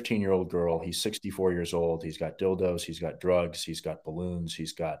 It's a 15-year-old girl. He's 64 years old. He's got dildos. He's got drugs. He's got balloons.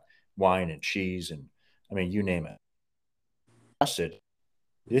 He's got wine and cheese, and I mean, you name it. Busted.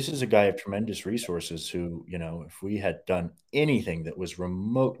 This is a guy of tremendous resources who, if we had done anything that was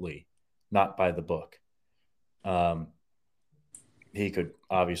remotely not by the book, he could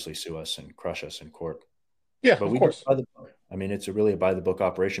obviously sue us and crush us in court. Yeah, But of we did course. by the book. I mean, it's really a by the book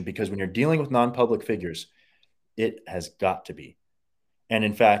operation, because when you're dealing with non-public figures, it has got to be. And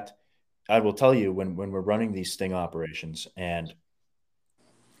in fact, I will tell you, when we're running these sting operations and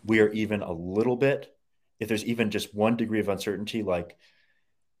we are even a little bit, if there's even just 1 degree of uncertainty, like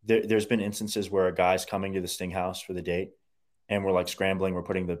there's been instances where a guy's coming to the Sting House for the date, and we're like scrambling, we're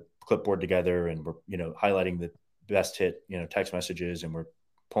putting the clipboard together, and we're highlighting the best hit text messages, and we're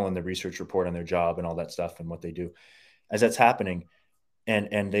pulling the research report on their job and all that stuff and what they do. As that's happening,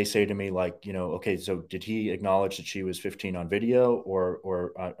 and they say to me, like, okay, so did he acknowledge that she was 15 on video,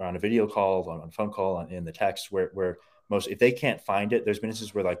 or on a video call, on a phone call, in the text, where most, if they can't find it, there's been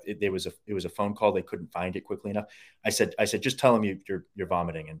instances where, like, it was a phone call, they couldn't find it quickly enough. I said just tell him you're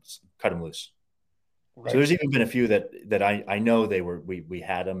vomiting and cut him loose. So Right. there's even been a few that I know we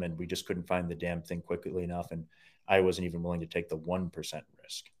had them, and we just couldn't find the damn thing quickly enough, and I wasn't even willing to take the 1%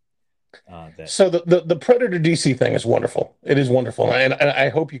 risk. That So the Predator DC thing is wonderful. It is wonderful, and I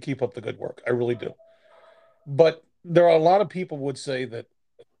hope you keep up the good work. I really do. But there are a lot of people would say that,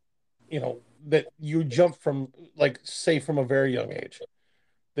 that you jump from, like, say, from a very young age,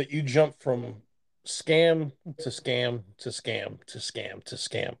 that you jump from scam to scam to scam to scam to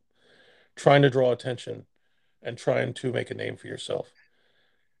scam, trying to draw attention and trying to make a name for yourself.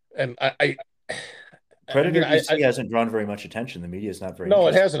 And I Predator mean, DC hasn't drawn very much attention. The media is not very no, it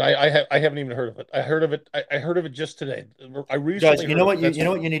interested. hasn't. I haven't even heard of it. I heard of it. I heard of it just today. I Guys, recently you heard know of what it. That's you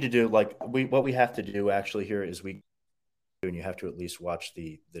know it. what you need to do. Like, what we have to do actually here is and you have to at least watch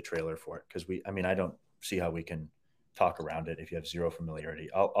the trailer for it, because I mean, I don't see how we can talk around it if you have zero familiarity.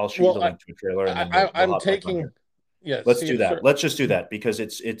 I'll shoot you the Well, link to a trailer, and then we'll I'm hop back on taking, here. yeah. Let's See, do that. sir, Let's just do that, because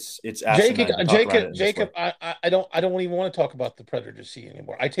it's Jacob, asinine to talk around it Jacob, in this way. Jacob. I don't even want to talk about the Predator C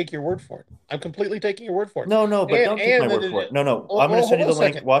anymore. I take your word for it. I'm completely taking your word for it. No, but don't take my And word for it. No. well, I'm going to send hold you on a the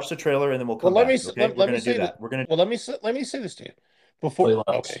link. second. Watch the trailer, and then we'll Well, come back. Okay, we're let going me to do say that. that. We're going to. Well, let me say this to you Oh, before. he Okay,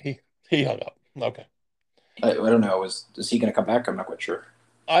 lost. he hung up. Okay. I don't know. Is he going to come back? I'm not quite sure.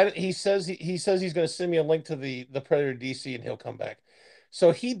 He says he's going to send me a link to the Predator DC, and he'll come back.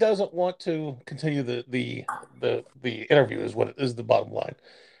 So he doesn't want to continue the interview, is what is the bottom line.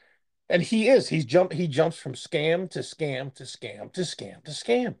 And he jumps from scam to scam to scam to scam to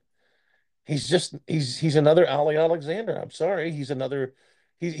scam. He's another Ali Alexander. I'm sorry, he's another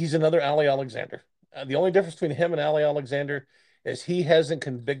Ali Alexander. The only difference between him and Ali Alexander is he hasn't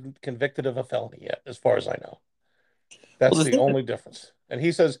convicted of a felony yet, as far as I know. Well, That's the the thing that only difference. And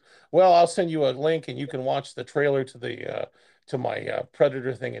he says, "Well, I'll send you a link, and you can watch the trailer to my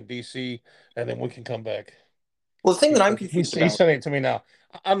Predator thing in DC, and then we can come back." well the thing that I'm He's confused he's about. sending it to me now.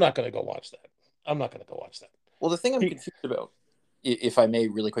 I'm not going to go watch that. I'm not going to go watch that. Well, the thing I'm He, confused about, if I may,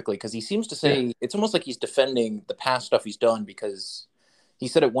 really quickly, because he seems to yeah, say it's almost like he's defending the past stuff he's done, because he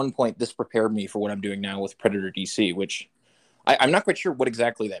said at one point, "This prepared me for what I'm doing now with Predator DC," which I'm not quite sure what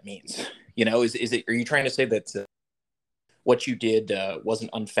exactly that means. Is it? Are you trying to say that what you did wasn't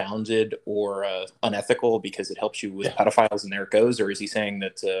unfounded or unethical because it helps you with yeah. pedophiles, and there it goes? Or is he saying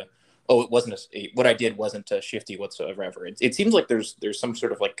that oh, it wasn't what I did wasn't shifty whatsoever? It seems like there's some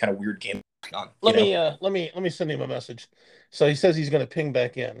sort of like kind of weird game going on. Let me send him a message. So he says he's going to ping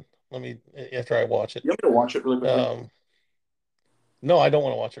back in. Let me after I watch it. You want me to watch it really quickly? Um, no, I don't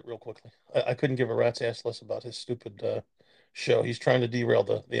want to watch it real quickly. I couldn't give a rat's ass less about his stupid show. He's trying to derail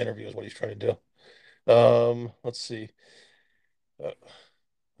the interview is what he's trying to do. Let's see. Uh,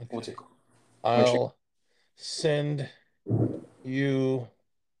 What's it okay. called? Make sure. I'll send you.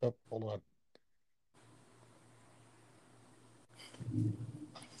 Oh, hold on.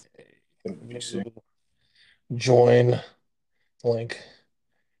 DC. New join link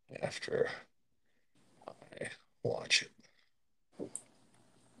after I watch it.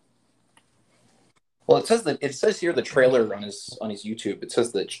 Well, it says here the trailer on his YouTube. It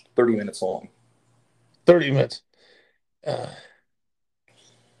says that it's 30 minutes long. 30 minutes. Uh,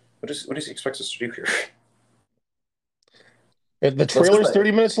 What does he expect us to do here? the trailer's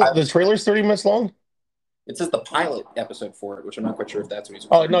 30 minutes. The trailer's 30 minutes long. It says the pilot episode for it, which I'm not quite sure if that's what he's.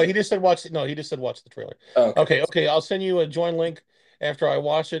 Oh no, he just said watch. No, he just said watch the trailer. Oh, okay. Okay. I'll send you a join link after I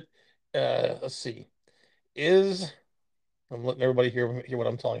watch it. Let's see. I'm letting everybody hear what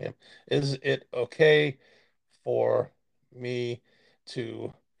I'm telling him. Is it okay for me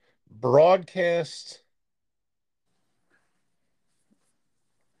to broadcast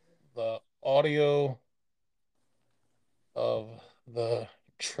the audio of the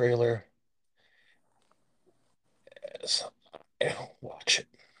trailer as I watch it?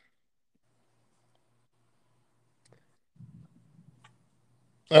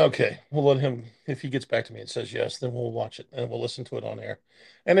 Okay, we'll let him, if he gets back to me and says yes, then we'll watch it and we'll listen to it on air.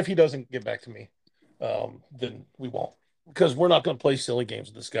 And if he doesn't get back to me, then we won't, because we're not going to play silly games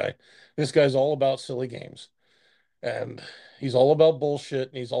with this guy. This guy's all about silly games, and he's all about bullshit,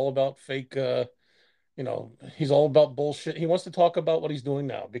 and he's all about fake, he's all about bullshit. He wants to talk about what he's doing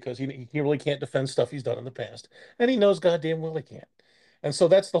now because he really can't defend stuff he's done in the past, and he knows goddamn well he can't. And so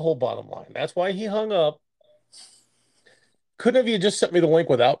that's the whole bottom line. That's why he hung up. Couldn't have you just sent me the link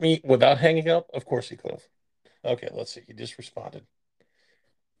without hanging up? Of course he could have. Okay, let's see. He just responded.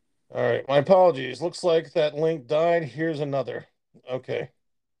 All right, my apologies. Looks like that link died. Here's another. Okay.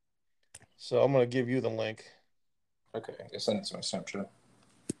 So I'm gonna give you the link. Okay, I send it to my Snapchat.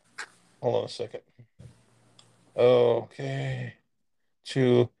 Hold on a second. Okay.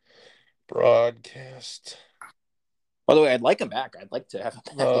 To broadcast By the way, I'd like him back. I'd like to have him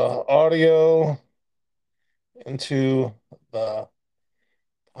the back. audio into the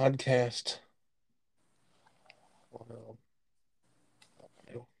podcast.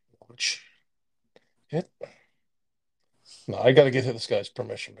 Watch it. No, I got to get this guy's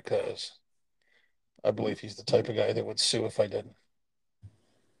permission because I believe he's the type of guy that would sue if I didn't,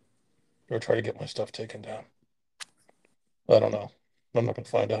 or try to get my stuff taken down. I don't know. I'm not going to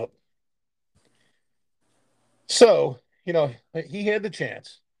find out. So, he had the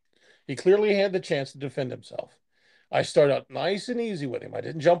chance. He clearly had the chance to defend himself. I started out nice and easy with him. I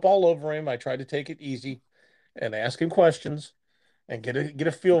didn't jump all over him. I tried to take it easy and ask him questions and get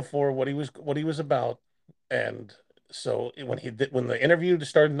a feel for what he was about. And so when the interview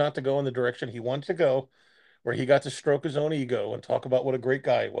started not to go in the direction he wanted to go, where he got to stroke his own ego and talk about what a great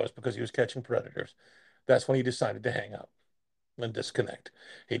guy he was because he was catching predators, that's when he decided to hang up and disconnect.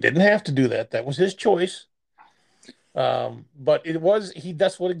 He didn't have to do that. That was his choice. But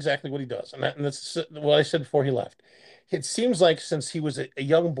that's exactly what he does. And that's what I said before he left. It seems like since he was a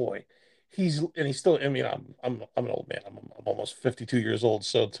young boy, he's still, I mean, I'm an old man. I'm almost 52 years old.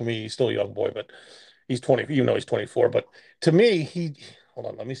 So to me, he's still a young boy, but he's 20, even though he's 24. But to me, hold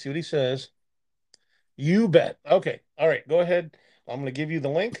on, let me see what he says. You bet. Okay. All right. Go ahead. I'm going to give you the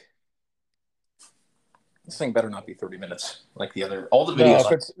link. This thing better not be 30 minutes like the other. All the No,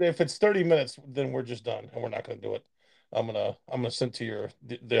 videos. if it's 30 minutes, then we're just done and we're not going to do it. I'm gonna send to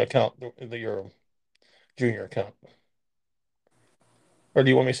the account, your junior account. Or do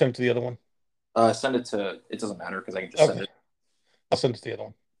you want me to send it to the other one? Send it to. It doesn't matter because I can just send it. I'll send it to the other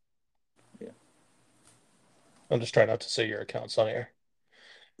one. Yeah. I'm just trying not to say your account's on air.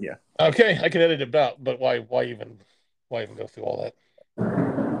 Yeah. Okay, I can edit it out, but why even go through all that?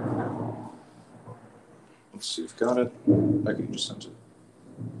 Let's see if got it. I can just send it.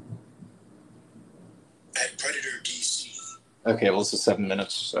 At Predator DC. Okay, well this is 7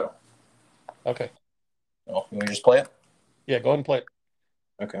 minutes, so. Okay. Oh, you want to just play it? Yeah, go ahead and play it.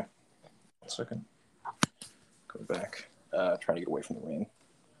 Okay. 1 second. Go back. Trying to get away from the rain.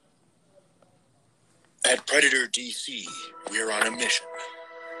 At Predator DC, we're on a mission.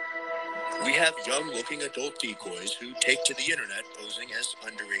 We have young-looking adult decoys who take to the internet posing as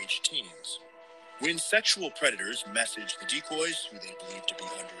underage teens. When sexual predators message the decoys, who they believe to be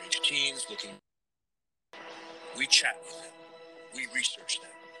underage teens looking, we chat with them, we research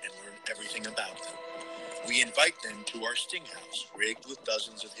them, and learn everything about them. We invite them to our sting house, rigged with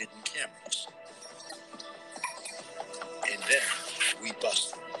dozens of hidden cameras. And then we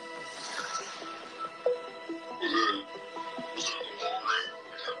bust them.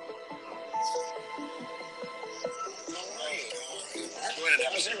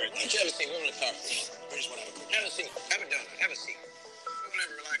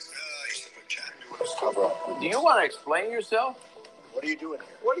 Cover up. Do you want to explain yourself? What are you doing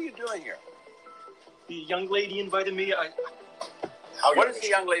here? What are you doing here? The young lady invited me. What is the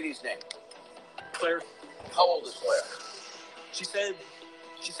young lady's name? Claire. How old is Claire? She said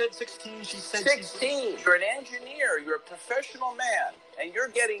 16. She said 16. You're an engineer. You're a professional man. And you're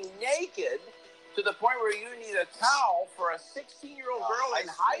getting naked to the point where you need a towel for a 16-year-old girl in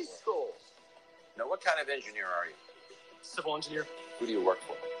high school. Now, what kind of engineer are you? Civil engineer. Who do you work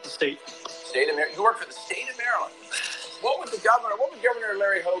for? The state. State of Maryland. You work for the state of Maryland. What would Governor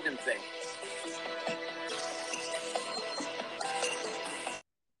Larry Hogan think?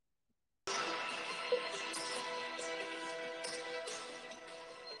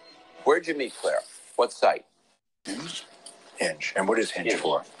 Where'd you meet Claire? What site? Hinge. Hinge. And what is Hinge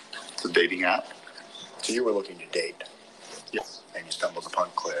for? It's a dating app. So you were looking to date. Yes. And you stumbled upon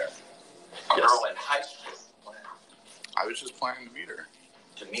Claire. A girl in high school. I was just planning to meet her.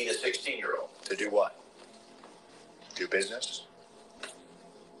 To meet a 16-year-old. To do what? Do business?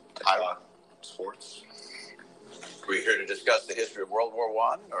 To I- talk sports? Were you here to discuss the history of World War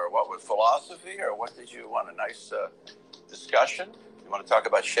I, or what with philosophy, or what did you want? A nice discussion? You want to talk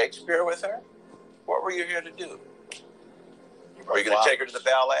about Shakespeare with her? What were you here to do? Were you going to take her to the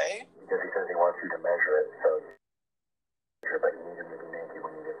ballet? Because he says he wants you to measure it, so but you need him to be naked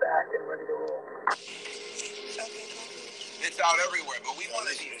when you get back and ready to roll. It's out everywhere, but we want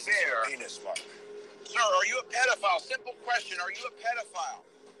to be fair. Penis, Mark. Sir, are you a pedophile? Simple question. Are you a pedophile?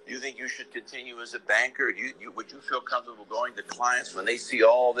 You think you should continue as a banker? Would you feel comfortable going to clients when they see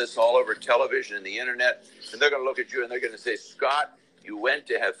all this all over television and the internet, and they're going to look at you and they're going to say, Scott, you went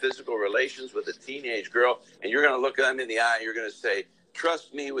to have physical relations with a teenage girl, and you're going to look them in the eye and you're going to say,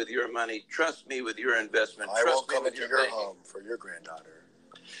 trust me with your money, trust me with your investment, I trust won't me come with into your your banking. home for your granddaughter.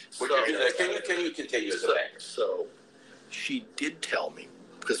 Can you continue as a banker? So she did tell me,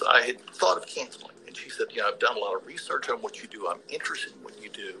 because I had thought of canceling, and she said, I've done a lot of research on what you do. I'm interested in what you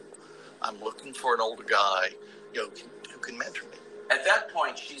do. I'm looking for an older guy, who can mentor me. At that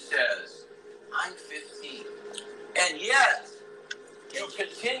point, she says, I'm 15. And yet, you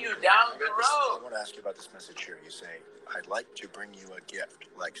continue down the I road. want to ask you about this message here. You say, I'd like to bring you a gift,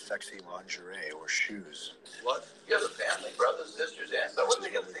 like sexy lingerie or shoes. What? You have a family, brothers, sisters, aunts. What are they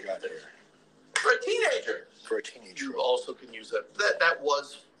going to think got here? for a teenager? For a teenager. You also can use that. That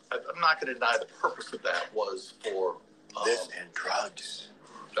was, I'm not going to deny the purpose of that was for... This and drugs.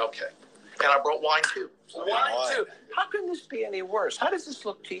 Okay. And I brought wine, too. Wine, too. How can this be any worse? How does this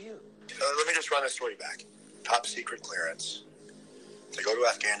look to you? Let me just run this story back. Top secret clearance. To go to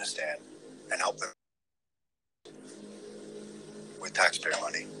Afghanistan and help them with taxpayer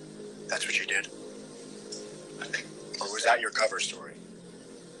money. That's what you did? Or was that your cover story?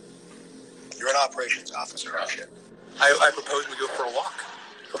 You're an operations officer, aren't you? I propose we go for a walk.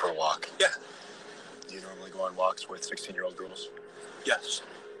 Go for a walk. Yeah. Do you normally go on walks with 16-year-old girls? Yes.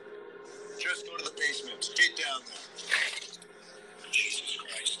 Just go to the basement. Get down there. Jesus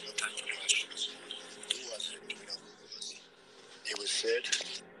Christ, no time for questions. Who was it? Do we know who it was? It was Sid.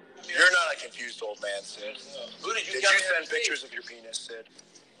 You're not a confused old man, Sid. Who did you Did you send pictures of your penis, Sid?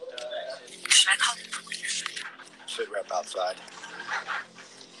 Should I call the police? Sid rep outside.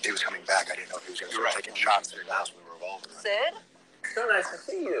 He was coming back. I didn't know if he was going to start taking shots through the house with a revolver. Sid? So nice to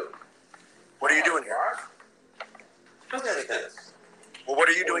see you. What are you doing here? Look at this. Well, what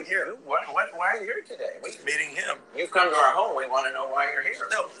are you doing here? Why are you here today? Meeting him. You've come to our home. We want to know why you're here.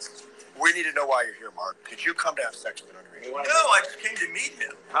 No. We need to know why you're here, Mark. Did you come to have sex with an underage? No, I just came to meet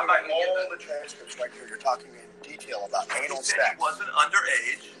him. How about you all get the transcripts right here? You're talking in detail about anal He said sex. he wasn't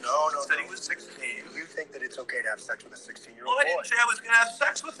underage. No. He said he was 16. You think that it's okay to have sex with a 16-year-old Well, I boy? didn't say I was going to have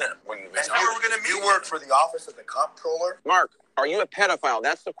sex with him. That's how we were going to meet. You work for the office of the comptroller? Mark, are you a pedophile?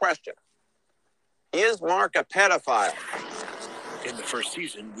 That's the question. Is Mark a pedophile? In the first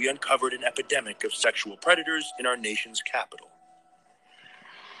season, we uncovered an epidemic of sexual predators in our nation's capital.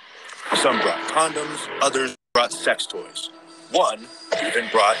 Some brought condoms, others brought sex toys. One even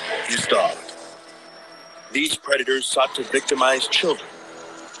brought his dog. These predators sought to victimize children,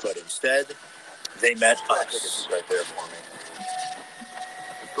 but instead, they met Take a us. seat right there for me.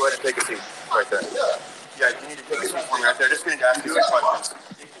 Go ahead and take a seat right there. Yeah, you need to take a seat for me right there. Just going to ask you some questions.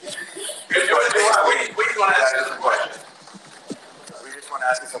 We just want to ask you some questions. We just want to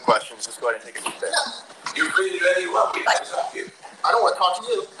ask you some questions. Just go ahead and take a seat there. You're free to do anything you want. We can talk to you. I don't want to talk to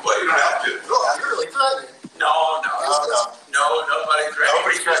you. Well, you don't have to. No, you're really threatening. No, nobody's ready.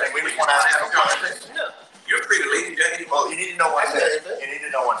 Nobody's threatening. We just want to ask you some questions. You're free to leave and do anything you Well, want. you need to know one thing. You need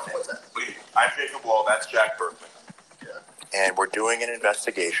to know one thing. What's that? I'm Jacob Wohl. That's Jack Berkman. And we're doing an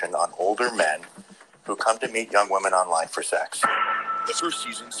investigation on older men who come to meet young women online for sex. The first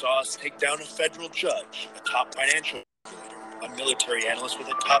season saw us take down a federal judge, a top financial regulator, a military analyst with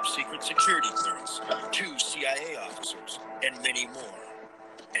a top secret security clearance, 2 CIA officers, and many more.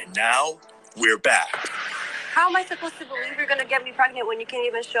 And now, we're back. How am I supposed to believe you're going to get me pregnant when you can't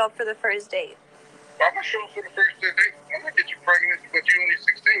even show up for the first date? I'm going to show up for the first date. I'm going to get you pregnant, but you're only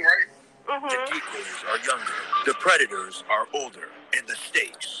 16, right? The decoys are younger, the predators are older, and the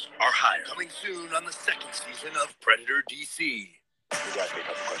stakes are higher. Coming soon on the second season of Predator DC. We got to take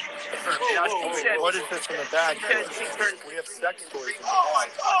a couple questions. What is this in the bag? We have sex toys in the bag. Oh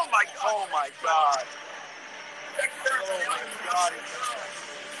my God! Oh my God! Oh my God!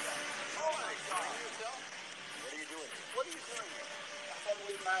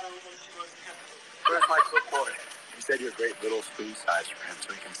 Where's my clipboard? You said you're a great little spoon size for him,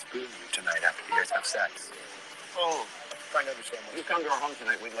 so he can spoon you tonight after you guys have sex. Oh, trying to understand. You come to our home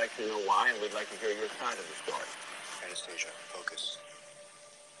tonight, we'd like to know why, and we'd like to hear your side of the story. Anastasia, focus.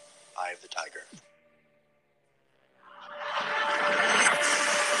 Eye of the tiger.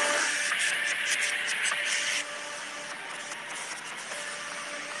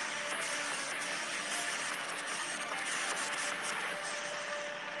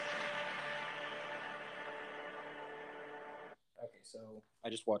 So I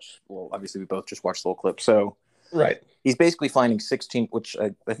just watched, well, obviously we both just watched the whole clip. So Right. he's basically finding 16, which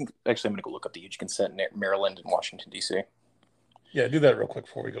I think, actually I'm going to go look up the age of consent in Maryland and Washington, D.C. Yeah, do that real quick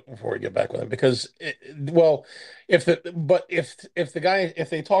before we get back with him, because if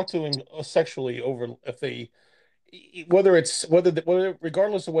they talk to him sexually over,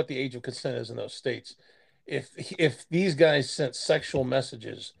 regardless of what the age of consent is in those states, if these guys sent sexual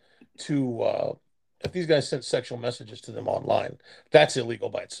messages to them online, that's illegal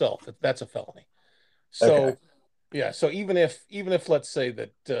by itself. That's a felony. So Okay. yeah, so even if let's say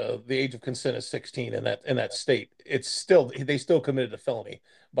that the age of consent is 16 in that state, they still committed a felony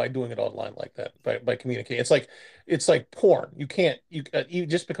by doing it online like that, by communicating. It's like porn. You can't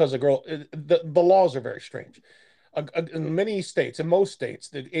just because a girl, the laws are very strange. In most states,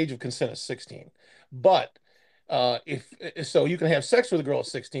 the age of consent is 16, but if so, you can have sex with a girl at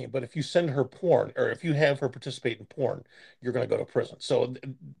 16, but if you send her porn or if you have her participate in porn, you're going to go to prison. So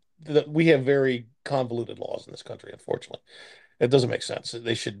we have very convoluted laws in this country, unfortunately. It doesn't make sense.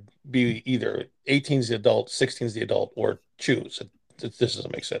 They should be either 18 is the adult, 16 is the adult, or choose. This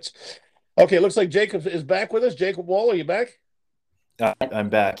doesn't make sense. Okay, looks like Jacob is back with us. Jacob Wohl, are you back? I'm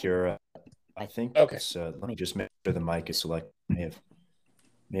back here. I think. Okay. Let me just make sure the mic is selected.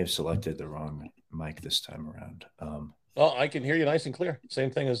 May have selected the wrong mic this time around. Well, I can hear you nice and clear.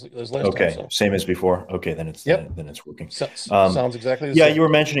 Same thing as last time. Okay, So. same as before. Okay, then it's working. Sounds exactly the yeah, same. you were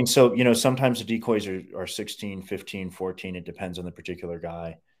mentioning, so, sometimes the decoys are 16, 15, 14. It depends on the particular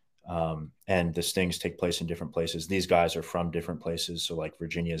guy. And the stings take place in different places. These guys are from different places. So like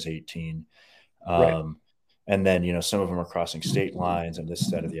Virginia's 18. Right. And then, some of them are crossing state lines and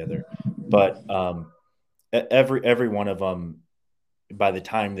this, that, or the other. But every one of them, by the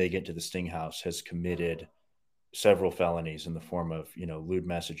time they get to the sting house, has committed several felonies in the form of, lewd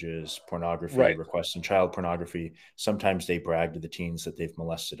messages, pornography, Right. requests and child pornography. Sometimes they brag to the teens that they've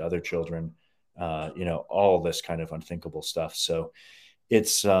molested other children, all this kind of unthinkable stuff. So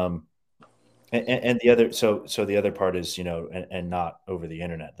it's, and the other, so the other part is, and not over the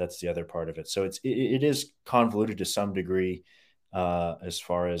internet. That's the other part of it. So it is convoluted to some degree, as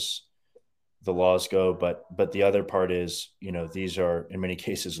far as the laws go, but the other part is, these are in many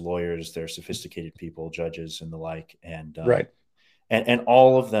cases lawyers, they're sophisticated people, judges and the like, and Right. and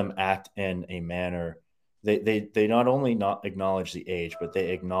all of them act in a manner, they not only not acknowledge the age, but they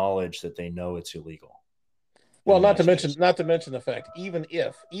acknowledge that they know it's illegal. Well, not to mention the fact, even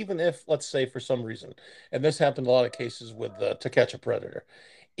if let's say for some reason, and this happened in a lot of cases with To Catch a Predator,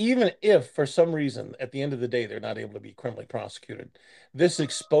 even if for some reason at the end of the day they're not able to be criminally prosecuted, this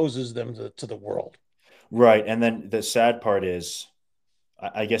exposes them to the world. Right. And then the sad part is,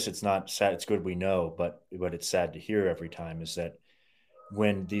 I guess it's not sad, it's good we know, but it's sad to hear every time, is that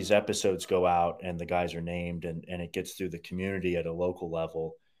when these episodes go out and the guys are named and it gets through the community at a local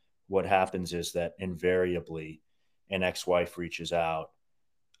level, what happens is that invariably an ex-wife reaches out,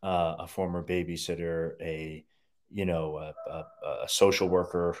 a former babysitter, a social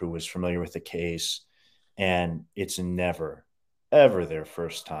worker who was familiar with the case, and it's never, ever their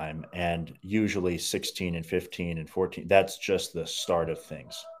first time. And usually 16 and 15 and 14, that's just the start of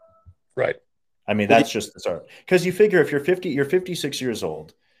things. Right. I mean, that's just the start. Because you figure if you're 56 years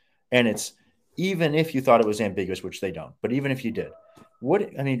old, and it's, even if you thought it was ambiguous, which they don't, but even if you did,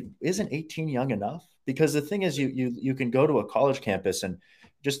 isn't 18 young enough? Because the thing is, you can go to a college campus and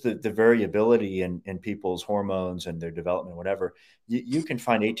just the variability in people's hormones and their development, whatever. You can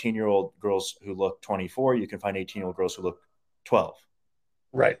find 18-year-old girls who look 24. You can find 18-year-old girls who look 12.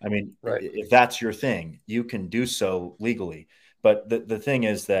 Right. I mean, Right. if that's your thing, you can do so legally. But the thing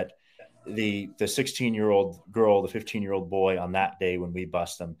is that the 16-year-old girl, the 15-year-old boy on that day when we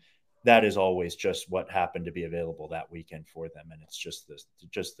bust them, that is always just what happened to be available that weekend for them, and it's just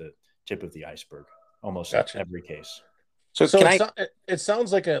the tip of the iceberg, almost Gotcha. every case. So it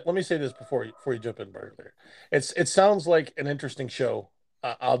sounds like let me say this before you jump in, Burglar. It sounds like an interesting show.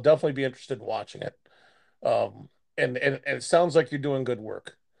 I'll definitely be interested in watching it. And it sounds like you're doing good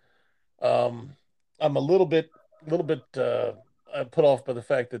work. I'm a little bit put off by the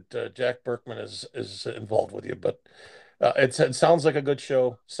fact that Jack Berkman is involved with you, but it sounds like a good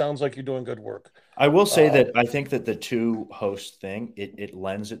show. Sounds like you're doing good work. I will say that I think that the two host thing, it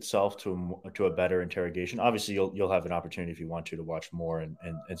lends itself to a better interrogation. Obviously, you'll have an opportunity if you want to watch more and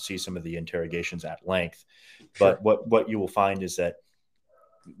see some of the interrogations at length. Sure. But what you will find is that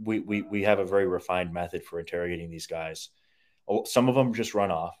we have a very refined method for interrogating these guys. Some of them just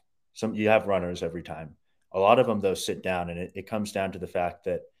run off. You have runners every time. A lot of them, though, sit down, and it comes down to the fact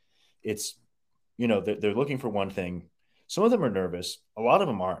that it's, they're looking for one thing. Some of them are nervous. A lot of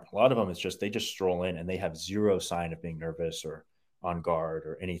them aren't. A lot of them, it's just, they just stroll in and they have zero sign of being nervous or on guard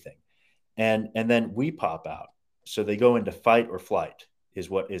or anything. And then we pop out. So they go into fight or flight is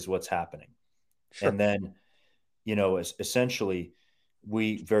what's happening. Sure. And then, essentially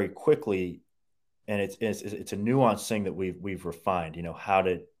we very quickly, and it's a nuanced thing that we've refined, how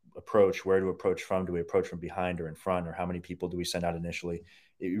to approach, where to approach from. Do we approach from behind or in front, or how many people do we send out initially?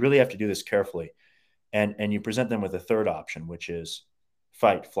 You really have to do this carefully. And you present them with a third option, which is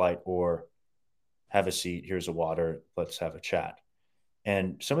fight, flight, or have a seat. Here's a water. Let's have a chat.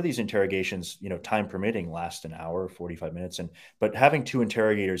 And some of these interrogations, time permitting, last an hour, 45 minutes. But having two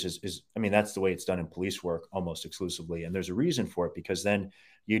interrogators is, I mean, that's the way it's done in police work almost exclusively. And there's a reason for it, because then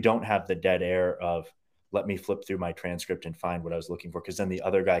you don't have the dead air of, let me flip through my transcript and find what I was looking for, because then the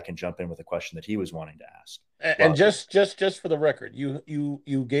other guy can jump in with a question that he was wanting to ask. And just for the record,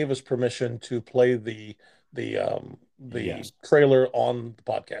 you gave us permission to play the Yes. trailer on the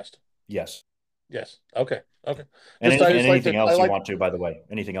podcast. Yes. Yes. Okay. And anything else you want to, by the way,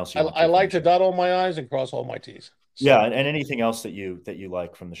 anything else you want I like to dot all my I's and cross all my T's. So. Yeah, and anything else that you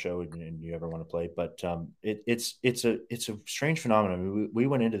like from the show and you ever want to play. But it's a strange phenomenon. I mean, we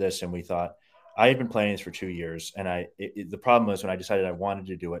went into this and we thought, I had been playing this for 2 years, and the problem was, when I decided I wanted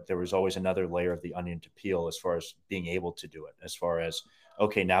to do it, there was always another layer of the onion to peel as far as being able to do it. As far as,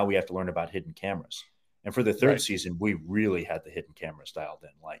 okay, now we have to learn about hidden cameras. And for the third season, we really had the hidden cameras dialed in.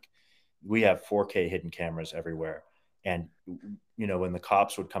 Like, we have 4K hidden cameras everywhere. And, when the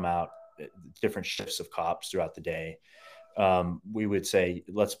cops would come out, different shifts of cops throughout the day, we would say,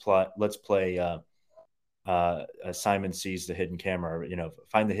 let's play Simon sees the hidden camera,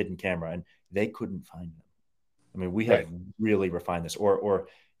 find the hidden camera. And they couldn't find them. I mean, we have really refined this, or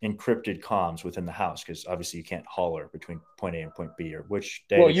encrypted comms within the house, because obviously you can't holler between point A and point B, or which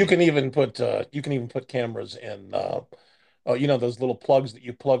day. Well, you can even put cameras in. Those little plugs that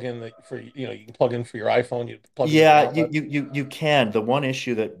you plug in you can plug in for your iPhone. You can. The one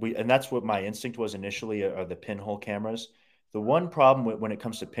issue and that's what my instinct was initially, are the pinhole cameras. The one problem when it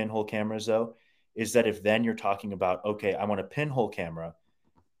comes to pinhole cameras, though, is that if then you're talking about, okay, I want a pinhole camera,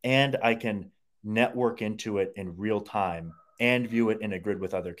 and I can network into it in real time and view it in a grid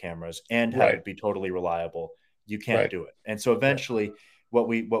with other cameras and have it be totally reliable, you can't do it. And so eventually what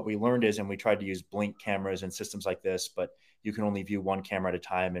we learned is, and we tried to use blink cameras and systems like this, but you can only view one camera at a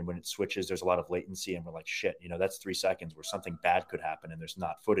time. And when it switches, there's a lot of latency, and we're like, shit, that's 3 seconds where something bad could happen and there's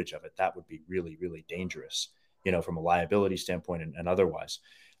not footage of it. That would be really, really dangerous, from a liability standpoint and otherwise.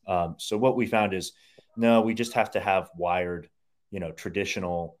 So what we found is, no, we just have to have wired,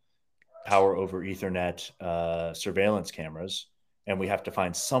 traditional power over Ethernet surveillance cameras, and we have to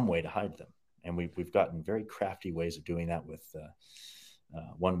find some way to hide them. And we've gotten very crafty ways of doing that with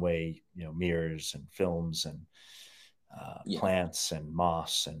one-way, mirrors and films and plants and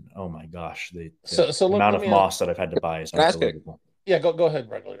moss. And oh my gosh, the amount of moss that I've had to buy is unbelievable. Yeah, go ahead,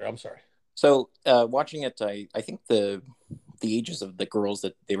 Regulator. I'm sorry. So watching it, I think the ages of the girls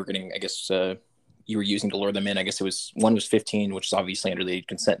that they were getting, I guess, you were using to lure them in, I guess one was 15, which is obviously under the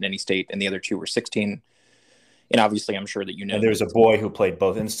consent in any state, and the other two were 16. And obviously, I'm sure that And there's a boy who played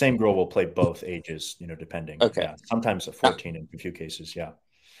both, and the same girl will play both ages, depending. Okay. Yeah, sometimes a 14 in a few cases, yeah.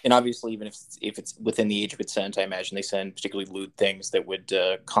 And obviously, even if it's within the age of consent, I imagine they send particularly lewd things that would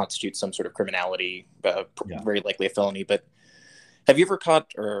constitute some sort of criminality, very likely a felony. But Have you ever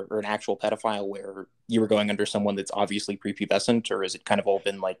caught or an actual pedophile where you were going under someone that's obviously prepubescent, or is it kind of all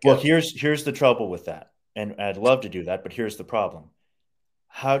been like? Well, here's the trouble with that, and I'd love to do that, but here's the problem: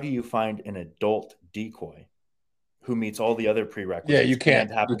 how do you find an adult decoy who meets all the other Yeah, you prerequisites can't.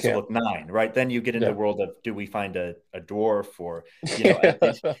 and happens to look 9, right? Then you get into Yeah. the world of, do we find a dwarf, or It's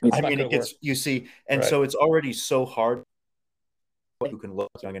I not mean, gonna it gets work. you see, and Right. so it's already so hard. You can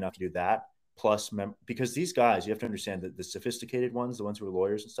look young enough to do that, plus because these guys, you have to understand that the sophisticated ones, the ones who are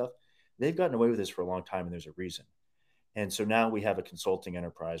lawyers and stuff, they've gotten away with this for a long time, and there's a reason. And so now we have a consulting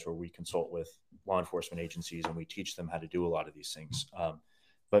enterprise where we consult with law enforcement agencies and we teach them how to do a lot of these things.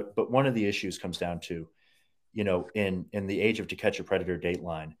 But one of the issues comes down to, in the age of To Catch a Predator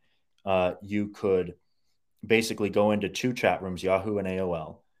Dateline, you could basically go into 2 chat rooms, Yahoo and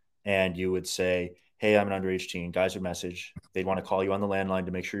AOL, and you would say, "Hey, I'm an underage teen." Guys would message. They'd want to call you on the landline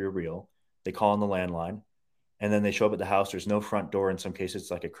to make sure you're real. They call on the landline, and then they show up at the house. There's no front door. In some cases,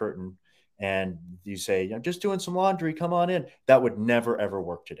 it's like a curtain. And you say, "I'm just doing some laundry. Come on in." That would never, ever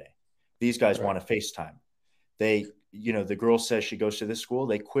work today. These guys want to FaceTime. The girl says she goes to this school.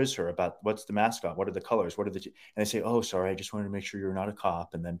 They quiz her about what's the mascot, what are the colors, and they say, "Oh, sorry, I just wanted to make sure you're not a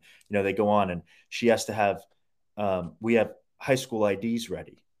cop." And then, they go on, and she has to have, we have high school IDs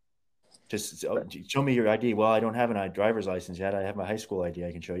ready. Just show me your ID. Well, I don't have an driver's license yet. I have my high school ID.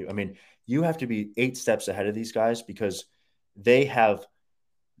 I can show you. I mean, you have to be 8 steps ahead of these guys because they have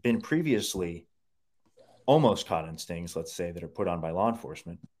been previously almost caught in stings, let's say, that are put on by law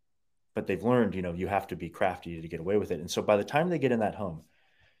enforcement, but they've learned, you have to be crafty to get away with it. And so by the time they get in that home,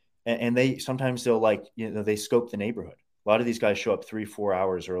 and they sometimes they'll they scope the neighborhood. A lot of these guys show up 3-4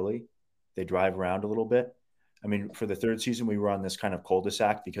 hours early. They drive around a little bit. I mean, for the 3rd season, we were on this kind of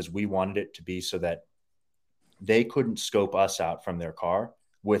cul-de-sac because we wanted it to be so that they couldn't scope us out from their car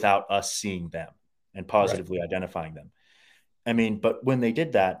without us seeing them and positively identifying them. I mean, but when they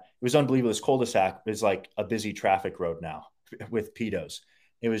did that, it was unbelievable. This cul-de-sac is like a busy traffic road now with pedos.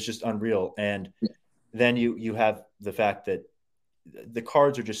 It was just unreal. And then you have the fact that the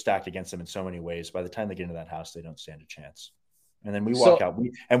cards are just stacked against them in so many ways. By the time they get into that house, they don't stand a chance. And then we walk out,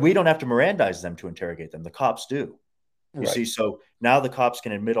 and we don't have to Mirandize them to interrogate them. The cops do. You see, so now the cops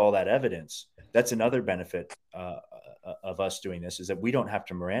can admit all that evidence. That's another benefit of us doing this, is that we don't have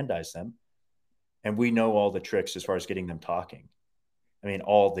to Mirandize them. And we know all the tricks as far as getting them talking. I mean,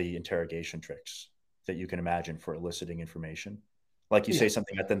 all the interrogation tricks that you can imagine for eliciting information. Like you say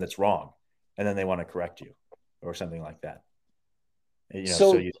something at them that's wrong, and then they want to correct you or something like that.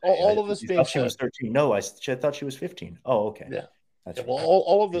 All of this being said, she was 13. No, I thought she was 15. Oh, okay. Yeah. That's well,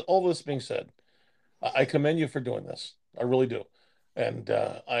 all this being said, I commend you for doing this. I really do. And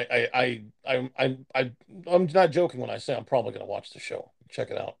I'm not joking when I say I'm probably going to watch the show.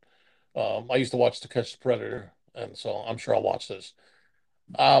 Check it out. I used to watch To Catch the Predator, and so I'm sure I'll watch this.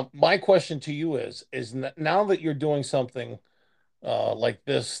 My question to you is now that you're doing something like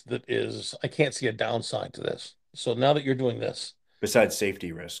this, I can't see a downside to this. So now that you're doing this, besides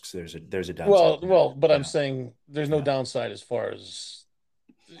safety risks, there's a downside. But I'm saying there's no downside as far as,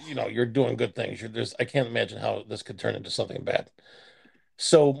 you're doing good things. I can't imagine how this could turn into something bad.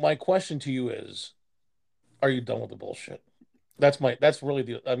 So my question to you is, are you done with the bullshit? That's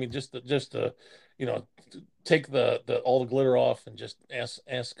really I mean, just the, take all the glitter off and just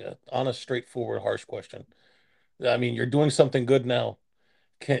ask a honest, straightforward, harsh question. I mean, you're doing something good now.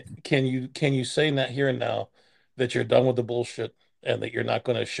 Can you say that here and now that you're done with the bullshit and that you're not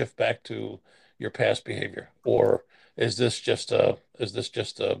going to shift back to your past behavior, or is this just a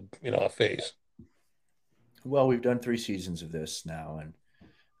a phase? Well, we've done 3 seasons of this now,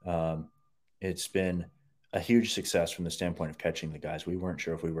 and it's been a huge success from the standpoint of catching the guys. We weren't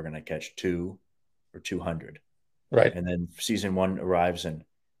sure if we were going to catch 2 or 200. Right. And then season 1 arrives, and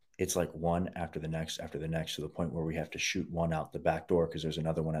it's like one after the next, to the point where we have to shoot one out the back door because there's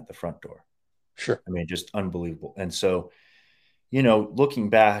another one at the front door. Sure. I mean, just unbelievable. And so, looking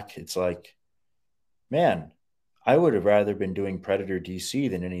back, it's like, man, I would have rather been doing Predator DC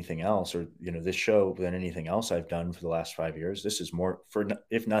than anything else, or, this show than anything else I've done for the last 5 years. This is more,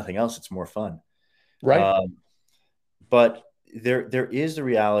 if nothing else, it's more fun. Right. But there is the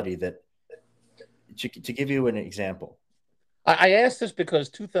reality that, to give you an example, I asked this because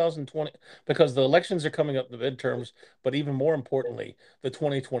 2020, because the elections are coming up, the midterms, but even more importantly, the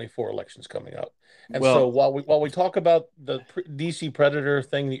 2024 elections coming up. And so while we talk about the DC Predator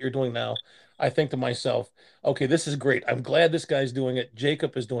thing that you're doing now, I think to myself, okay, this is great. I'm glad this guy's doing it.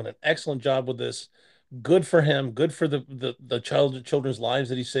 Jacob is doing an excellent job with this. Good for him. Good for the children's lives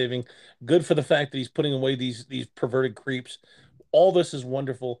that he's saving. Good for the fact that he's putting away these perverted creeps. All this is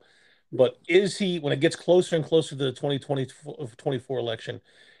wonderful. But is he, when it gets closer and closer to the 2024 election,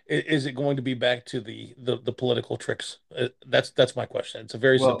 is it going to be back to the political tricks? That's my question. It's a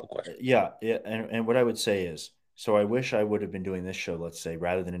very simple Well, question. yeah, yeah, and what I would say is, so I wish I would have been doing this show, let's say,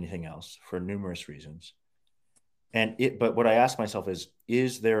 rather than anything else, for numerous reasons. But what I ask myself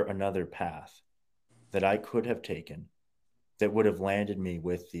is there another path that I could have taken that would have landed me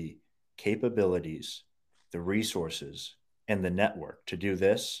with the capabilities, the resources, and the network to do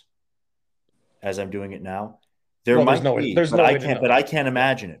this as I'm doing it now? There Well, might be, there's no way to know. but I can't Yeah.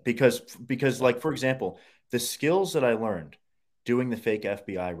 imagine it because Yeah. like for example, the skills that I learned doing the fake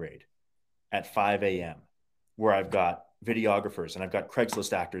FBI raid at 5 a.m., where I've got videographers and I've got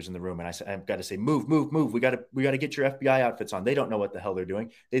Craigslist actors in the room, and I've got to say, move, move, move. We got to get your FBI outfits on. They don't know what the hell they're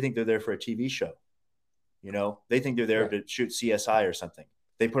doing. They think they're there for a TV show. You know, they think they're there to shoot CSI or something.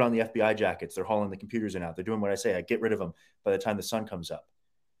 They put on the FBI jackets. They're hauling the computers in out. They're doing what I say. I get rid of them by the time the sun comes up.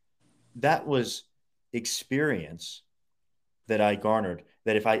 That was experience that I garnered.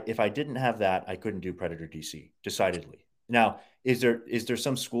 That if I didn't have that, I couldn't do Predator DC decidedly. Now, is there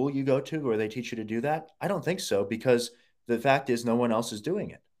some school you go to where they teach you to do that? I don't think so, because the fact is no one else is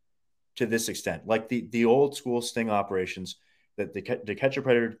doing it to this extent. Like the old school sting operations, that the catch a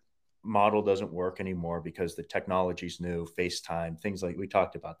predator model doesn't work anymore because the technology's new, FaceTime, things like we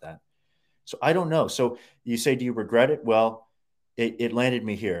talked about that. So I don't know. So you say, do you regret it? Well, it landed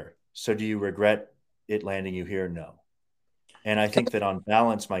me here. So do you regret it landing you here? No. And I think that on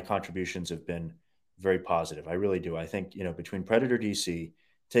balance, my contributions have been very positive. I really do. I think, between Predator DC,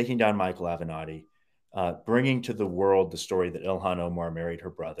 taking down Michael Avenatti, bringing to the world the story that Ilhan Omar married her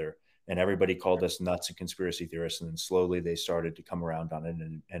brother, and everybody called us nuts and conspiracy theorists. And then slowly they started to come around on it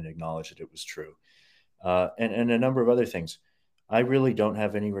and acknowledge that it was true. And a number of other things. I really don't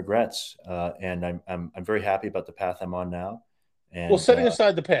have any regrets. And I'm very happy about the path I'm on now. Well, And setting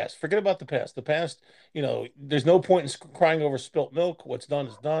aside the past, forget about the past. The past, there's no point in crying over spilt milk. What's done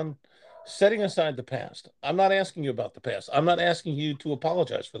is done. Setting aside the past, I'm not asking you about the past. I'm not asking you to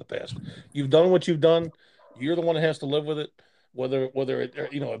apologize for the past. You've done what you've done. You're the one that has to live with it, whether it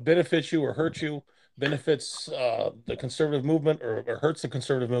it benefits you or hurts you, benefits the conservative movement or hurts the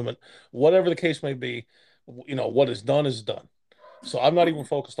conservative movement, whatever the case may be. What is done is done. So I'm not even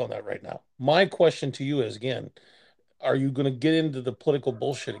focused on that right now. My question to you is, again, are you going to get into the political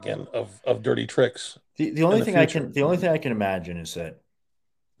bullshit again of dirty tricks the in only the thing I future? can the only thing I can imagine is that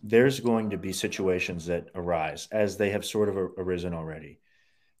there's going to be situations that arise, as they have sort of arisen already,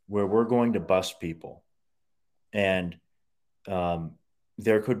 where we're going to bust people, and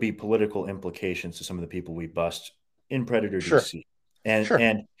there could be political implications to some of the people we bust in Predator Sure. DC, and Sure.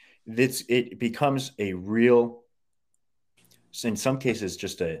 it becomes a real, in some cases,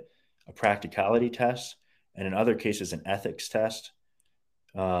 just a practicality test, and in other cases, an ethics test.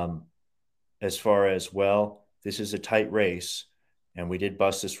 Um, as far as, well, this is a tight race, and we did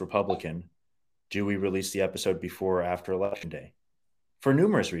bust this Republican. Do we release the episode before or after Election Day? For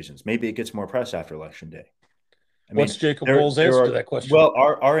numerous reasons. Maybe it gets more press after Election Day. I What's mean, Jacob there Wohl's there answer to are that question? well,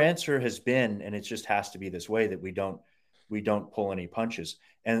 our answer has been, and it just has to be this way, that we don't pull any punches.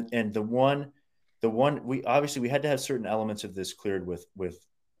 And the one we obviously we had to have certain elements of this cleared with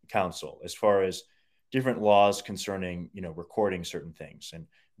counsel, as far as different laws concerning recording certain things. And,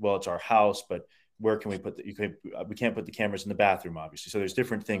 well, it's our house, but where can we put we can't put the cameras in the bathroom, obviously. So there's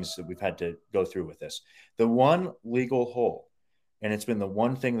different things that we've had to go through with this. The one legal hole, and it's been the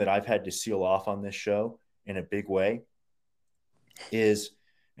one thing that I've had to seal off on this show in a big way, is,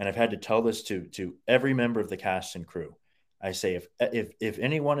 and I've had to tell this to every member of the cast and crew. I say, if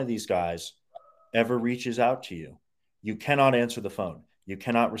any one of these guys ever reaches out to you, you cannot answer the phone. You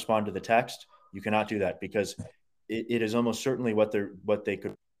cannot respond to the text. You cannot do that, because it is almost certainly what they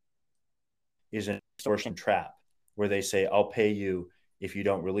could is an extortion trap, where they say, I'll pay you if you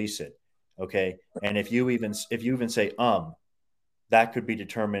don't release it. Okay. And if you even say, that could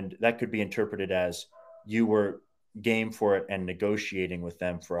be interpreted as you were game for it and negotiating with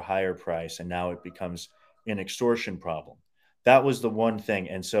them for a higher price. And now it becomes an extortion problem. That was the one thing.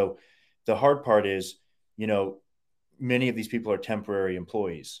 And so the hard part is, many of these people are temporary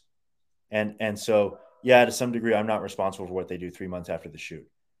employees. And so, yeah, to some degree, I'm not responsible for what they do 3 months after the shoot,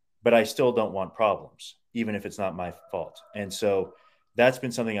 but I still don't want problems, even if it's not my fault. And so that's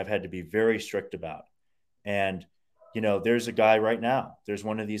been something I've had to be very strict about. And, there's a guy right now, there's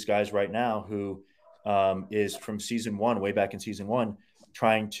one of these guys right now who is from season one, way back in season one,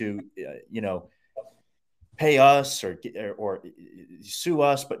 trying to, pay us or sue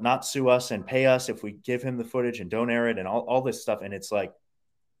us, but not sue us and pay us if we give him the footage and don't air it, and all this stuff. And it's like,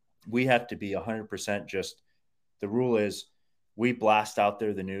 we have to be 100% just, the rule is, we blast out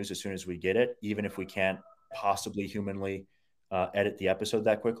there the news as soon as we get it, even if we can't possibly humanly edit the episode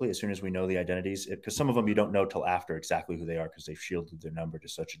that quickly. As soon as we know the identities, because some of them you don't know till after exactly who they are because they've shielded their number to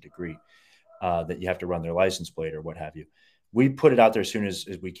such a degree that you have to run their license plate or what have you. We put it out there as soon as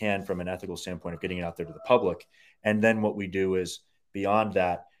we can from an ethical standpoint of getting it out there to the public. And then what we do is beyond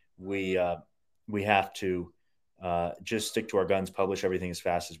that, we have to just stick to our guns, publish everything as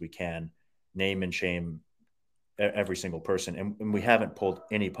fast as we can, name and shame every single person. And we haven't pulled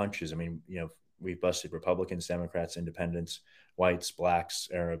any punches. I mean, we've busted Republicans, Democrats, independents, whites, blacks,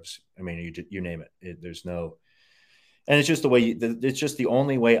 Arabs. I mean, you name it. There's no, and it's just the way, it's just the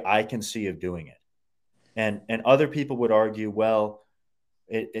only way I can see of doing it. And other people would argue, well,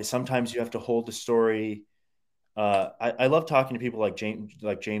 sometimes you have to hold the story. I love talking to people like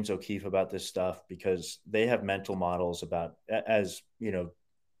James O'Keefe about this stuff because they have mental models about, as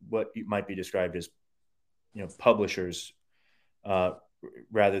what might be described as publishers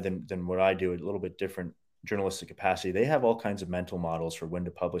rather than what I do, a little bit different journalistic capacity. They have all kinds of mental models for when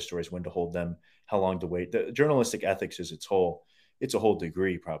to publish stories, when to hold them, how long to wait. The journalistic ethics is it's a whole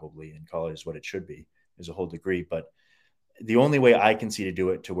degree probably, and call it is what it should be, is a whole degree. But the only way I can see to do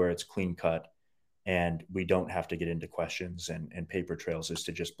it to where it's clean cut and we don't have to get into questions and paper trails is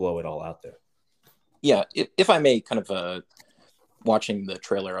to just blow it all out there. Yeah, if I may, kind of watching the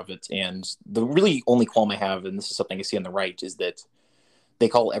trailer of it, and the really only qualm I have, and this is something I see on the right, is that they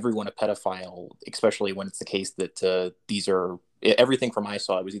call everyone a pedophile, especially when it's the case that these are, everything from I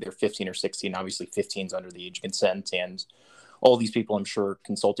saw, it was either 15 or 16. Obviously 15's under the age of consent, and all these people, I'm sure,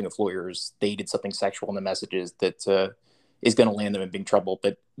 consulting with lawyers, they did something sexual in the messages that is going to land them in big trouble.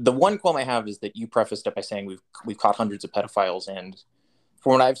 But the one qualm I have is that you prefaced it by saying we've caught hundreds of pedophiles, and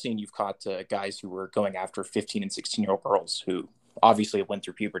from what I've seen, you've caught guys who were going after 15 and 16-year-old girls who obviously have went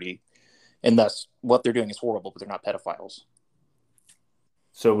through puberty, and thus what they're doing is horrible, but they're not pedophiles.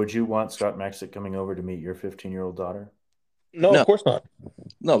 So would you want Scott Mexick coming over to meet your 15-year-old daughter? No, of course not.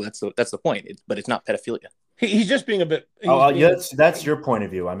 No, that's the point. But it's not pedophilia. He's just being a bit. That's your point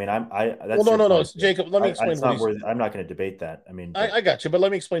of view. I mean, that's no, Jacob. Let me explain. I'm not going to debate that. I mean, I got you, but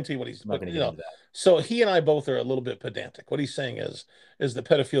let me explain to you what he's. I'm not going to get into that. So he and I both are a little bit pedantic. What he's saying is the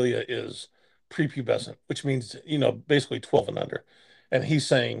pedophilia is prepubescent, which means basically 12 and under, and he's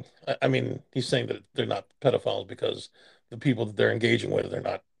saying that they're not pedophiles because the people that they're engaging with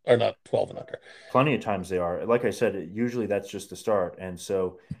are not 12 and under. Plenty of times they are. Like I said, usually that's just the start. And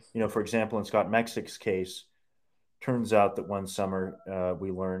so, for example, in Scott Mexick's case, turns out that one summer we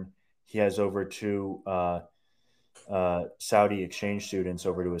learn he has over two Saudi exchange students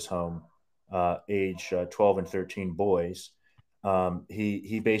over to his home, age 12 and 13 boys.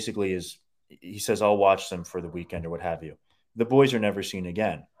 He basically he says, I'll watch them for the weekend or what have you. The boys are never seen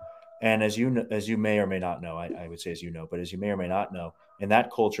again. And as you may or may not know, I would say but as you may or may not know, in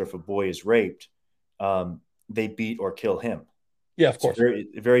that culture, if a boy is raped, they beat or kill him. Yeah, of course. Very,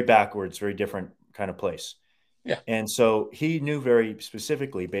 very backwards, very different kind of place. Yeah. And so he knew very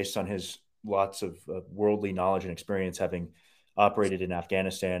specifically, based on his lots of worldly knowledge and experience, having operated in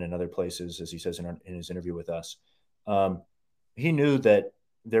Afghanistan and other places, as he says in his interview with us, he knew that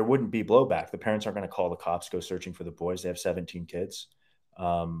there wouldn't be blowback. The parents aren't going to call the cops, go searching for the boys. They have 17 kids.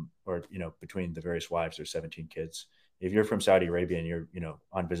 Or between the various wives, there's 17 kids. If you're from Saudi Arabia and you're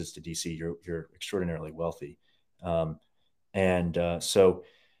on visits to DC, you're extraordinarily wealthy, so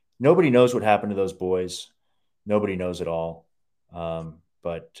nobody knows what happened to those boys. Nobody knows at all.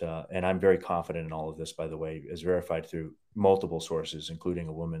 And I'm very confident in all of this, by the way, as verified through multiple sources, including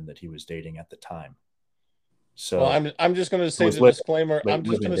a woman that he was dating at the time. So I'm just going to say the disclaimer. I'm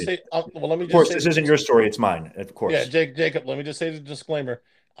just going to say, let me just. Of course, this isn't your story; it's mine. Of course. Yeah, Jacob. Let me just say the disclaimer.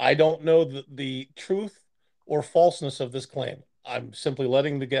 I don't know the truth or falseness of this claim. I'm simply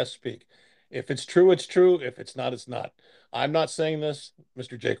letting the guest speak. If it's true, it's true. If it's not, it's not. I'm not saying this.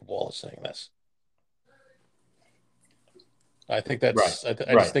 Mr. Jacob Wohl is saying this. I think that's. Right.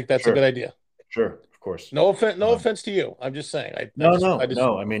 I just think that's a good idea. Sure, of course. No offense to you. I'm just saying.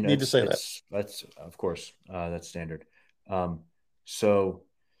 I mean, need to say that. That's of course that's standard. So,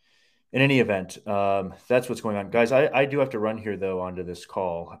 in any event, that's what's going on, guys. I do have to run here though onto this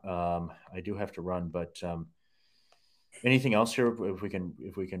call. I do have to run, but anything else here? If we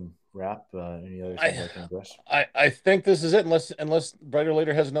can wrap, any other things I can address? I think this is it, unless Brighter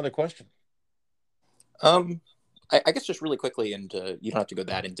Later has another question. I guess just really quickly, and you don't have to go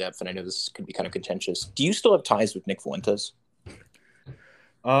that in depth, and I know this could be kind of contentious. Do you still have ties with Nick Fuentes?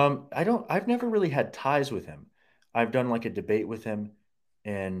 I've never really had ties with him. I've done like a debate with him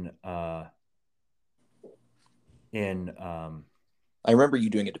in I remember you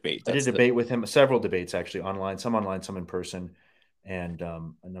doing a debate. I did debate with him, several debates actually, some online, some in person, and a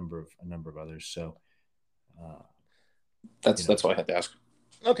number of others. So that's all I had to ask.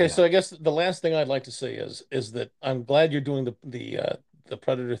 Okay, Yeah. so I guess the last thing I'd like to say is that I'm glad you're doing the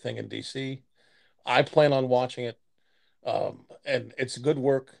Predator thing in DC. I plan on watching it, and it's good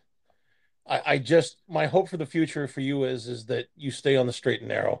work. I just my hope for the future for you is that you stay on the straight and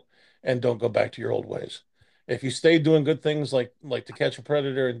narrow and don't go back to your old ways. If you stay doing good things like To Catch a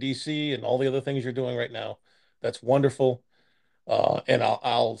Predator in DC and all the other things you're doing right now, that's wonderful. And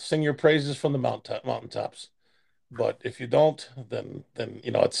I'll sing your praises from the mountaintops. But if you don't, then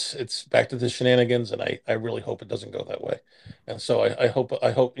it's back to the shenanigans, and I really hope it doesn't go that way. And so I hope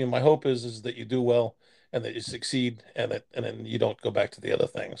my hope is that you do well and that you succeed and then you don't go back to the other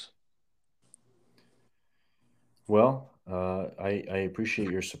things. Well, I appreciate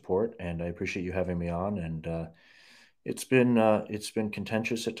your support, and I appreciate you having me on. And it's been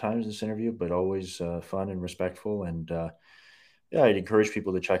contentious at times, this interview, but always fun and respectful. And yeah, I'd encourage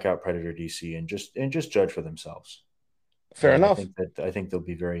people to check out Predator DC and just judge for themselves. Fair And enough. I think they'll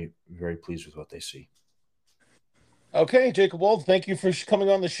be very, very pleased with what they see. Okay, Jacob Wald, thank you for coming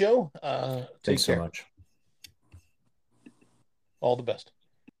on the show. Take Thanks so care. much. All the best.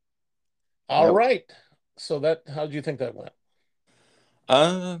 All right. So how do you think that went?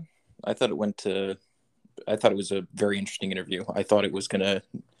 I thought it was a very interesting interview. I thought it was gonna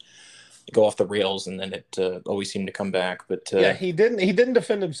go off the rails, and then it always seemed to come back. But Yeah, he didn't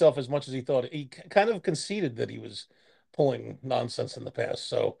defend himself as much as he thought. He kind of conceded that he was pulling nonsense in the past.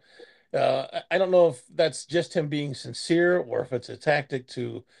 So I don't know if that's just him being sincere or if it's a tactic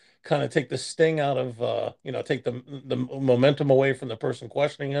to kind of take the sting out of take the momentum away from the person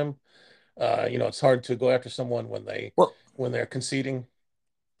questioning him. It's hard to go after someone when they're conceding.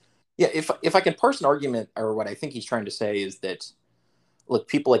 yeah, if I can parse an argument, or what I think he's trying to say is that, look,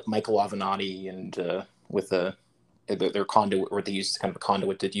 people like Michael Avenatti and with their conduit, or they use kind of a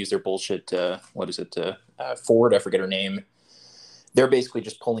conduit to use their bullshit. What is it? Ford, I forget her name. They're basically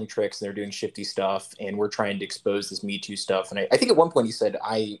just pulling tricks, and they're doing shifty stuff, and we're trying to expose this Me Too stuff. And I think at one point he said,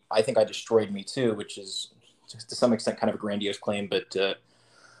 I think I destroyed Me Too, which is to some extent kind of a grandiose claim, but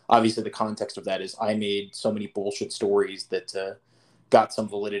obviously the context of that is I made so many bullshit stories that got some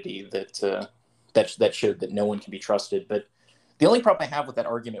validity that showed that no one can be trusted. But the only problem I have with that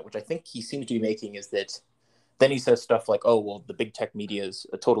argument, which I think he seems to be making, is that then he says stuff like, oh, well, the big tech media is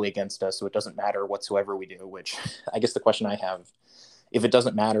totally against us, so it doesn't matter whatsoever we do, which I guess the question I have, if it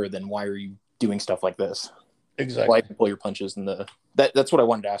doesn't matter, then why are you doing stuff like this? Exactly. Why pull your punches? That's what I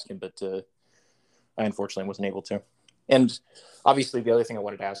wanted to ask him, but I unfortunately wasn't able to. And obviously the other thing I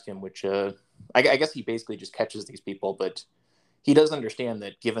wanted to ask him, which I guess he basically just catches these people, but he does understand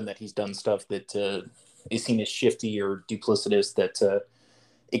that given that he's done stuff that is seen as shifty or duplicitous, that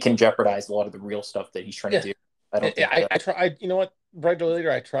it can jeopardize a lot of the real stuff that he's trying to do. I don't think. I try. You know what? Right or later,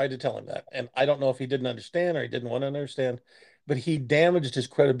 I tried to tell him that, and I don't know if he didn't understand or he didn't want to understand, but he damaged his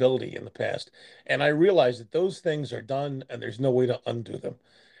credibility in the past, and I realized that those things are done, and there's no way to undo them.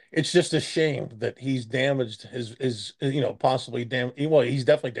 It's just a shame that he's damaged his possibly well, he's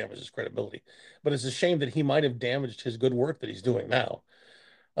definitely damaged his credibility, but it's a shame that he might have damaged his good work that he's doing now.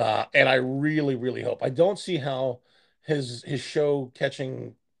 And I really, really hope. I don't see how his show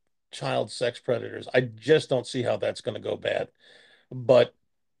catching child sex predators. I just don't see how that's going to go bad. But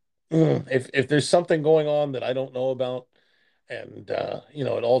if there's something going on that I don't know about, and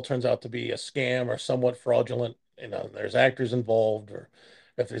it all turns out to be a scam or somewhat fraudulent, there's actors involved, or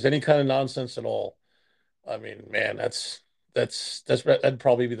if there's any kind of nonsense at all, I mean, man, that'd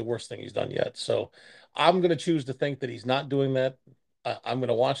probably be the worst thing he's done yet. So I'm going to choose to think that he's not doing that. I'm going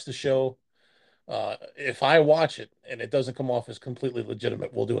to watch the show. If I watch it and it doesn't come off as completely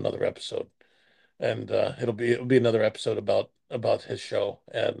legitimate, we'll do another episode, and it'll be another episode about his show,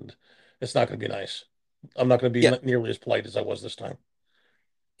 and it's not going to be nice. I'm not going to be nearly as polite as I was this time.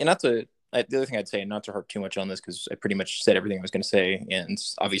 And the other thing I'd say, not to harp too much on this because I pretty much said everything I was going to say, and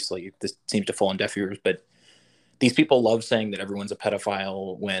obviously this seems to fall on deaf ears, but these people love saying that everyone's a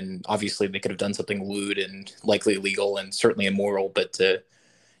pedophile when obviously they could have done something lewd and likely illegal and certainly immoral, but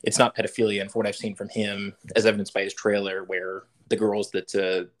it's not pedophilia. And from what I've seen from him, as evidenced by his trailer, where the girls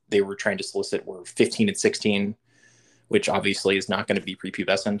that they were trying to solicit were 15 and 16, which obviously is not going to be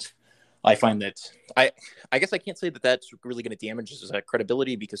prepubescent. I find that I guess I can't say that that's really going to damage his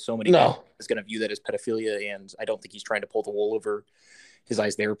credibility because so many people is going to view that as pedophilia, and I don't think he's trying to pull the wool over his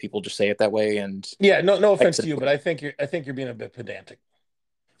eyes there. People just say it that way, and yeah, no offense to you, but I think you're being a bit pedantic.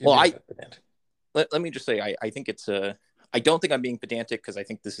 Let me just say I think it's I don't think I'm being pedantic because I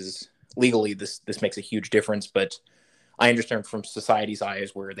think this is legally this makes a huge difference, but I understand from society's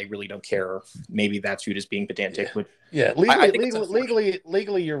eyes where they really don't care. Maybe that's viewed as being pedantic. Yeah, But yeah. I Legally, think it's legally, unfortunate.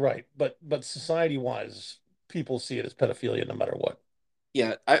 legally, you're right. But society-wise, people see it as pedophilia no matter what.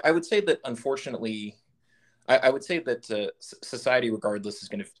 Yeah, I would say that unfortunately, I would say that society, regardless, is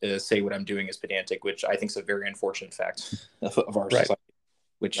going to say what I'm doing is pedantic, which I think is a very unfortunate fact of our Right. society,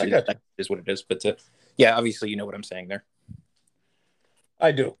 which I got you. is what it is. But yeah, obviously, you know what I'm saying there.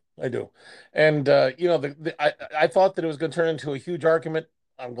 I do. I do. And I thought that it was going to turn into a huge argument.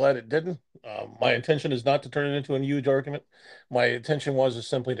 I'm glad it didn't. My intention is not to turn it into a huge argument. My intention was is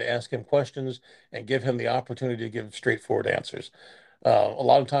simply to ask him questions and give him the opportunity to give straightforward answers. A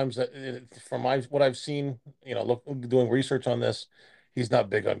lot of times, from what I've seen, doing research on this, he's not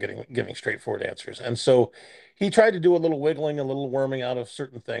big on giving straightforward answers. And so he tried to do a little wiggling, a little worming out of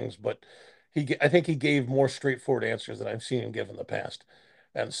certain things, but I think he gave more straightforward answers than I've seen him give in the past.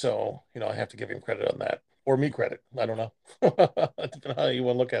 And so, I have to give him credit on that, or me credit. I don't know. Depending on how you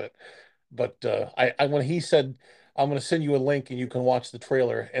want to look at it. But when he said, "I'm going to send you a link and you can watch the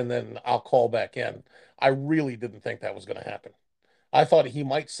trailer, and then I'll call back in," I really didn't think that was going to happen. I thought he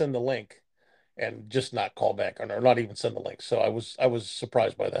might send the link and just not call back, or not even send the link. So I was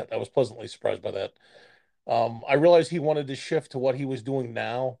surprised by that. I was pleasantly surprised by that. I realized he wanted to shift to what he was doing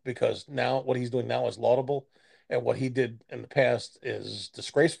now, because now what he's doing now is laudable, and what he did in the past is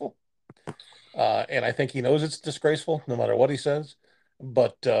disgraceful. And I think he knows it's disgraceful, no matter what he says.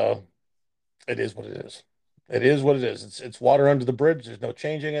 But it is what it is. It is what it is. It's water under the bridge. There's no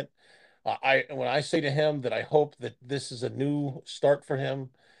changing it. When I say to him that I hope that this is a new start for him,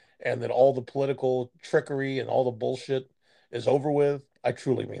 and that all the political trickery and all the bullshit is over with, I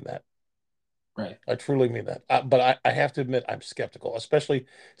truly mean that. Right. I truly mean that. But I have to admit I'm skeptical, especially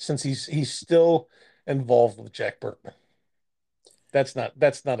since he's still involved with Jack Berkman. That's not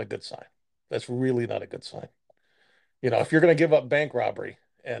a good sign. That's really not a good sign. If you're going to give up bank robbery,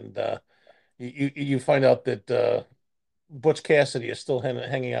 and you find out that Butch Cassidy is still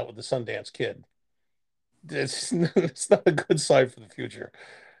hanging out with the Sundance Kid, it's not a good sign for the future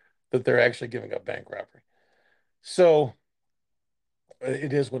that they're actually giving up bank robbery. So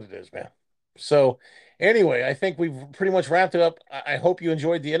it is what it is, man. So anyway, I think we've pretty much wrapped it up. I hope you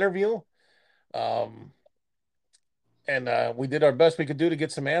enjoyed the interview. Um, and we did our best we could do to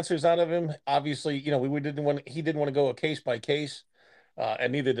get some answers out of him. Obviously, we didn't want he didn't want to go a case by case,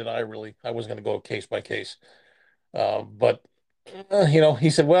 and neither did I really. I wasn't going to go case by case. But he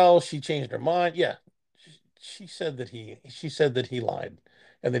said, "Well, she changed her mind." Yeah, she said that he lied,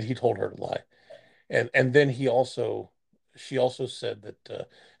 and that he told her to lie. And then she also said that,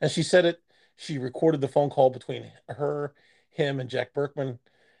 and she said it. She recorded the phone call between her, him, and Jack Berkman,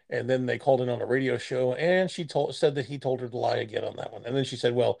 and then they called in on a radio show, and she said that he told her to lie again on that one. And then she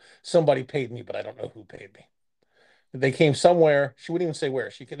said, "Well, somebody paid me, but I don't know who paid me. They came somewhere." She wouldn't even say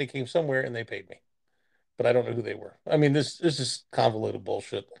where. They came somewhere and they paid me, but I don't know who they were. I mean, this is convoluted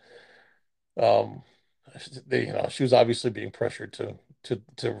bullshit. Um, she was obviously being pressured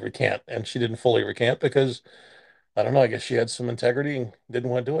to recant, and she didn't fully recant because, I don't know, I guess she had some integrity and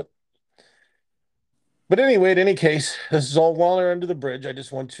didn't want to do it. But anyway, in any case, this is all water under the bridge. I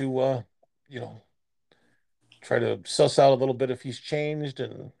just want to, you know, try to suss out a little bit if he's changed,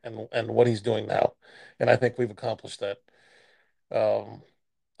 and what he's doing now. And I think we've accomplished that. Um,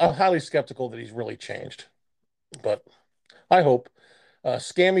 I'm highly skeptical that he's really changed, but I hope.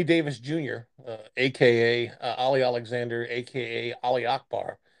 Scammy Davis Jr., aka Ali Alexander, aka Ali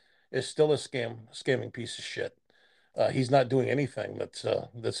Akbar, is still a scamming piece of shit. He's not doing anything that's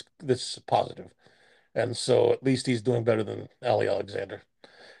positive, and so at least he's doing better than Ali Alexander.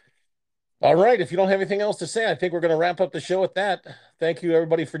 All right, if you don't have anything else to say, I think we're going to wrap up the show with that. Thank you,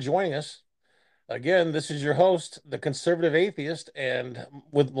 everybody, for joining us. Again, this is your host, the conservative atheist, and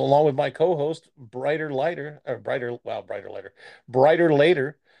along with my co-host, Brighter Later,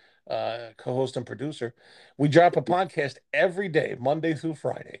 co-host and producer. We drop a podcast every day, Monday through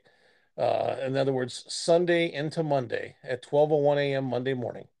Friday. In other words, Sunday into Monday at 12:01 a.m. Monday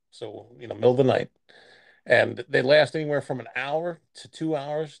morning. So, middle of the night. And they last anywhere from an hour to 2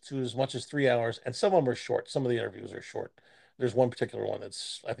 hours to as much as 3 hours. And some of them are short. Some of the interviews are short. There's one particular one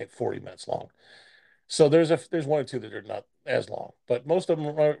that's, I think, 40 minutes long. So there's one or two that are not as long, but most of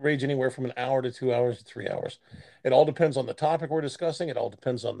them range anywhere from an hour to 2 hours to 3 hours. It all depends on the topic we're discussing. It all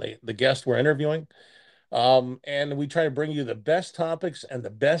depends on the guest we're interviewing. And we try to bring you the best topics and the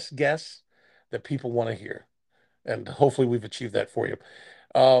best guests that people want to hear. And hopefully we've achieved that for you.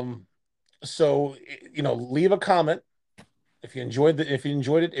 So, leave a comment. If you enjoyed it,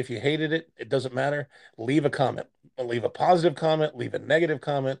 if you hated it, it doesn't matter. Leave a comment. Leave a positive comment. Leave a negative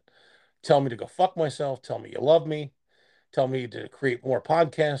comment. Tell me to go fuck myself. Tell me you love me. tell me to create more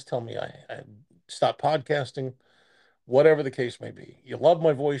podcasts, tell me I stop podcasting, whatever the case may be. You love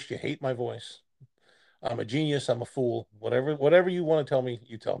my voice, you hate my voice. I'm a genius, I'm a fool, whatever you want to tell me,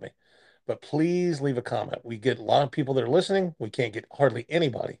 you tell me. But please leave a comment. We get a lot of people that are listening. We can't get hardly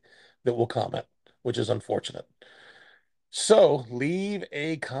anybody that will comment, which is unfortunate. So leave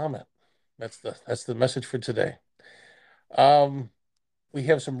a comment. That's the message for today. We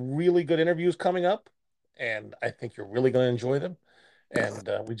have some really good interviews coming up, and I think you're really going to enjoy them. And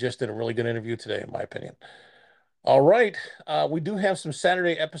we just did a really good interview today, in my opinion. All right, we do have some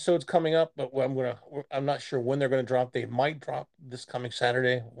Saturday episodes coming up, but I'm not sure when they're going to drop. They might drop this coming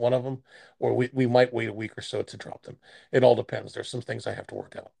Saturday, one of them, or we might wait a week or so to drop them. It all depends. There's some things I have to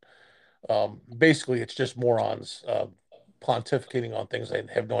work out. Basically, it's just morons pontificating on things I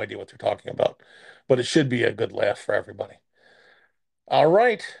have no idea what they're talking about, but it should be a good laugh for everybody. All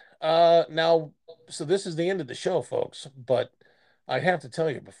right. Now, so this is the end of the show, folks, but I have to tell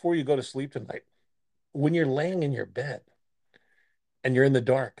you, before you go to sleep tonight, when you're laying in your bed and you're in the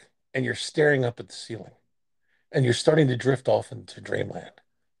dark and you're staring up at the ceiling and you're starting to drift off into dreamland,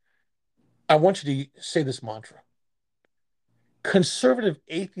 I want you to say this mantra. Conservative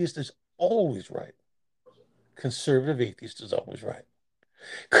atheist is always right. Conservative atheist is always right.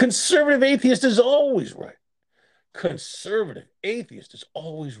 Conservative atheist is always right. Conservative atheist is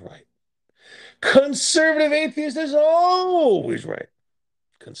always right. Conservative atheist is always right.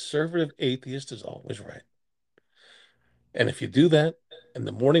 Conservative atheist is always right. And if you do that in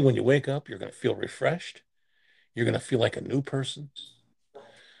the morning when you wake up, you're going to feel refreshed. You're going to feel like a new person.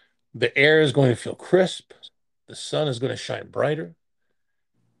 The air is going to feel crisp. The sun is going to shine brighter.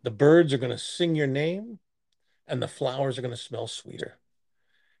 The birds are going to sing your name. And the flowers are going to smell sweeter.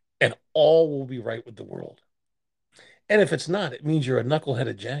 And all will be right with the world. And if it's not, it means you're a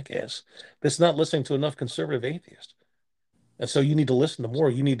knuckleheaded jackass that's not listening to enough conservative atheists. And so you need to listen to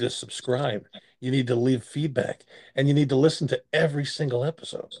more. You need to subscribe. You need to leave feedback. And you need to listen to every single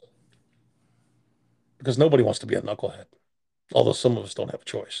episode. Because nobody wants to be a knucklehead. Although some of us don't have a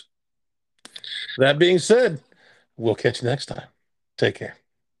choice. That being said, we'll catch you next time. Take care.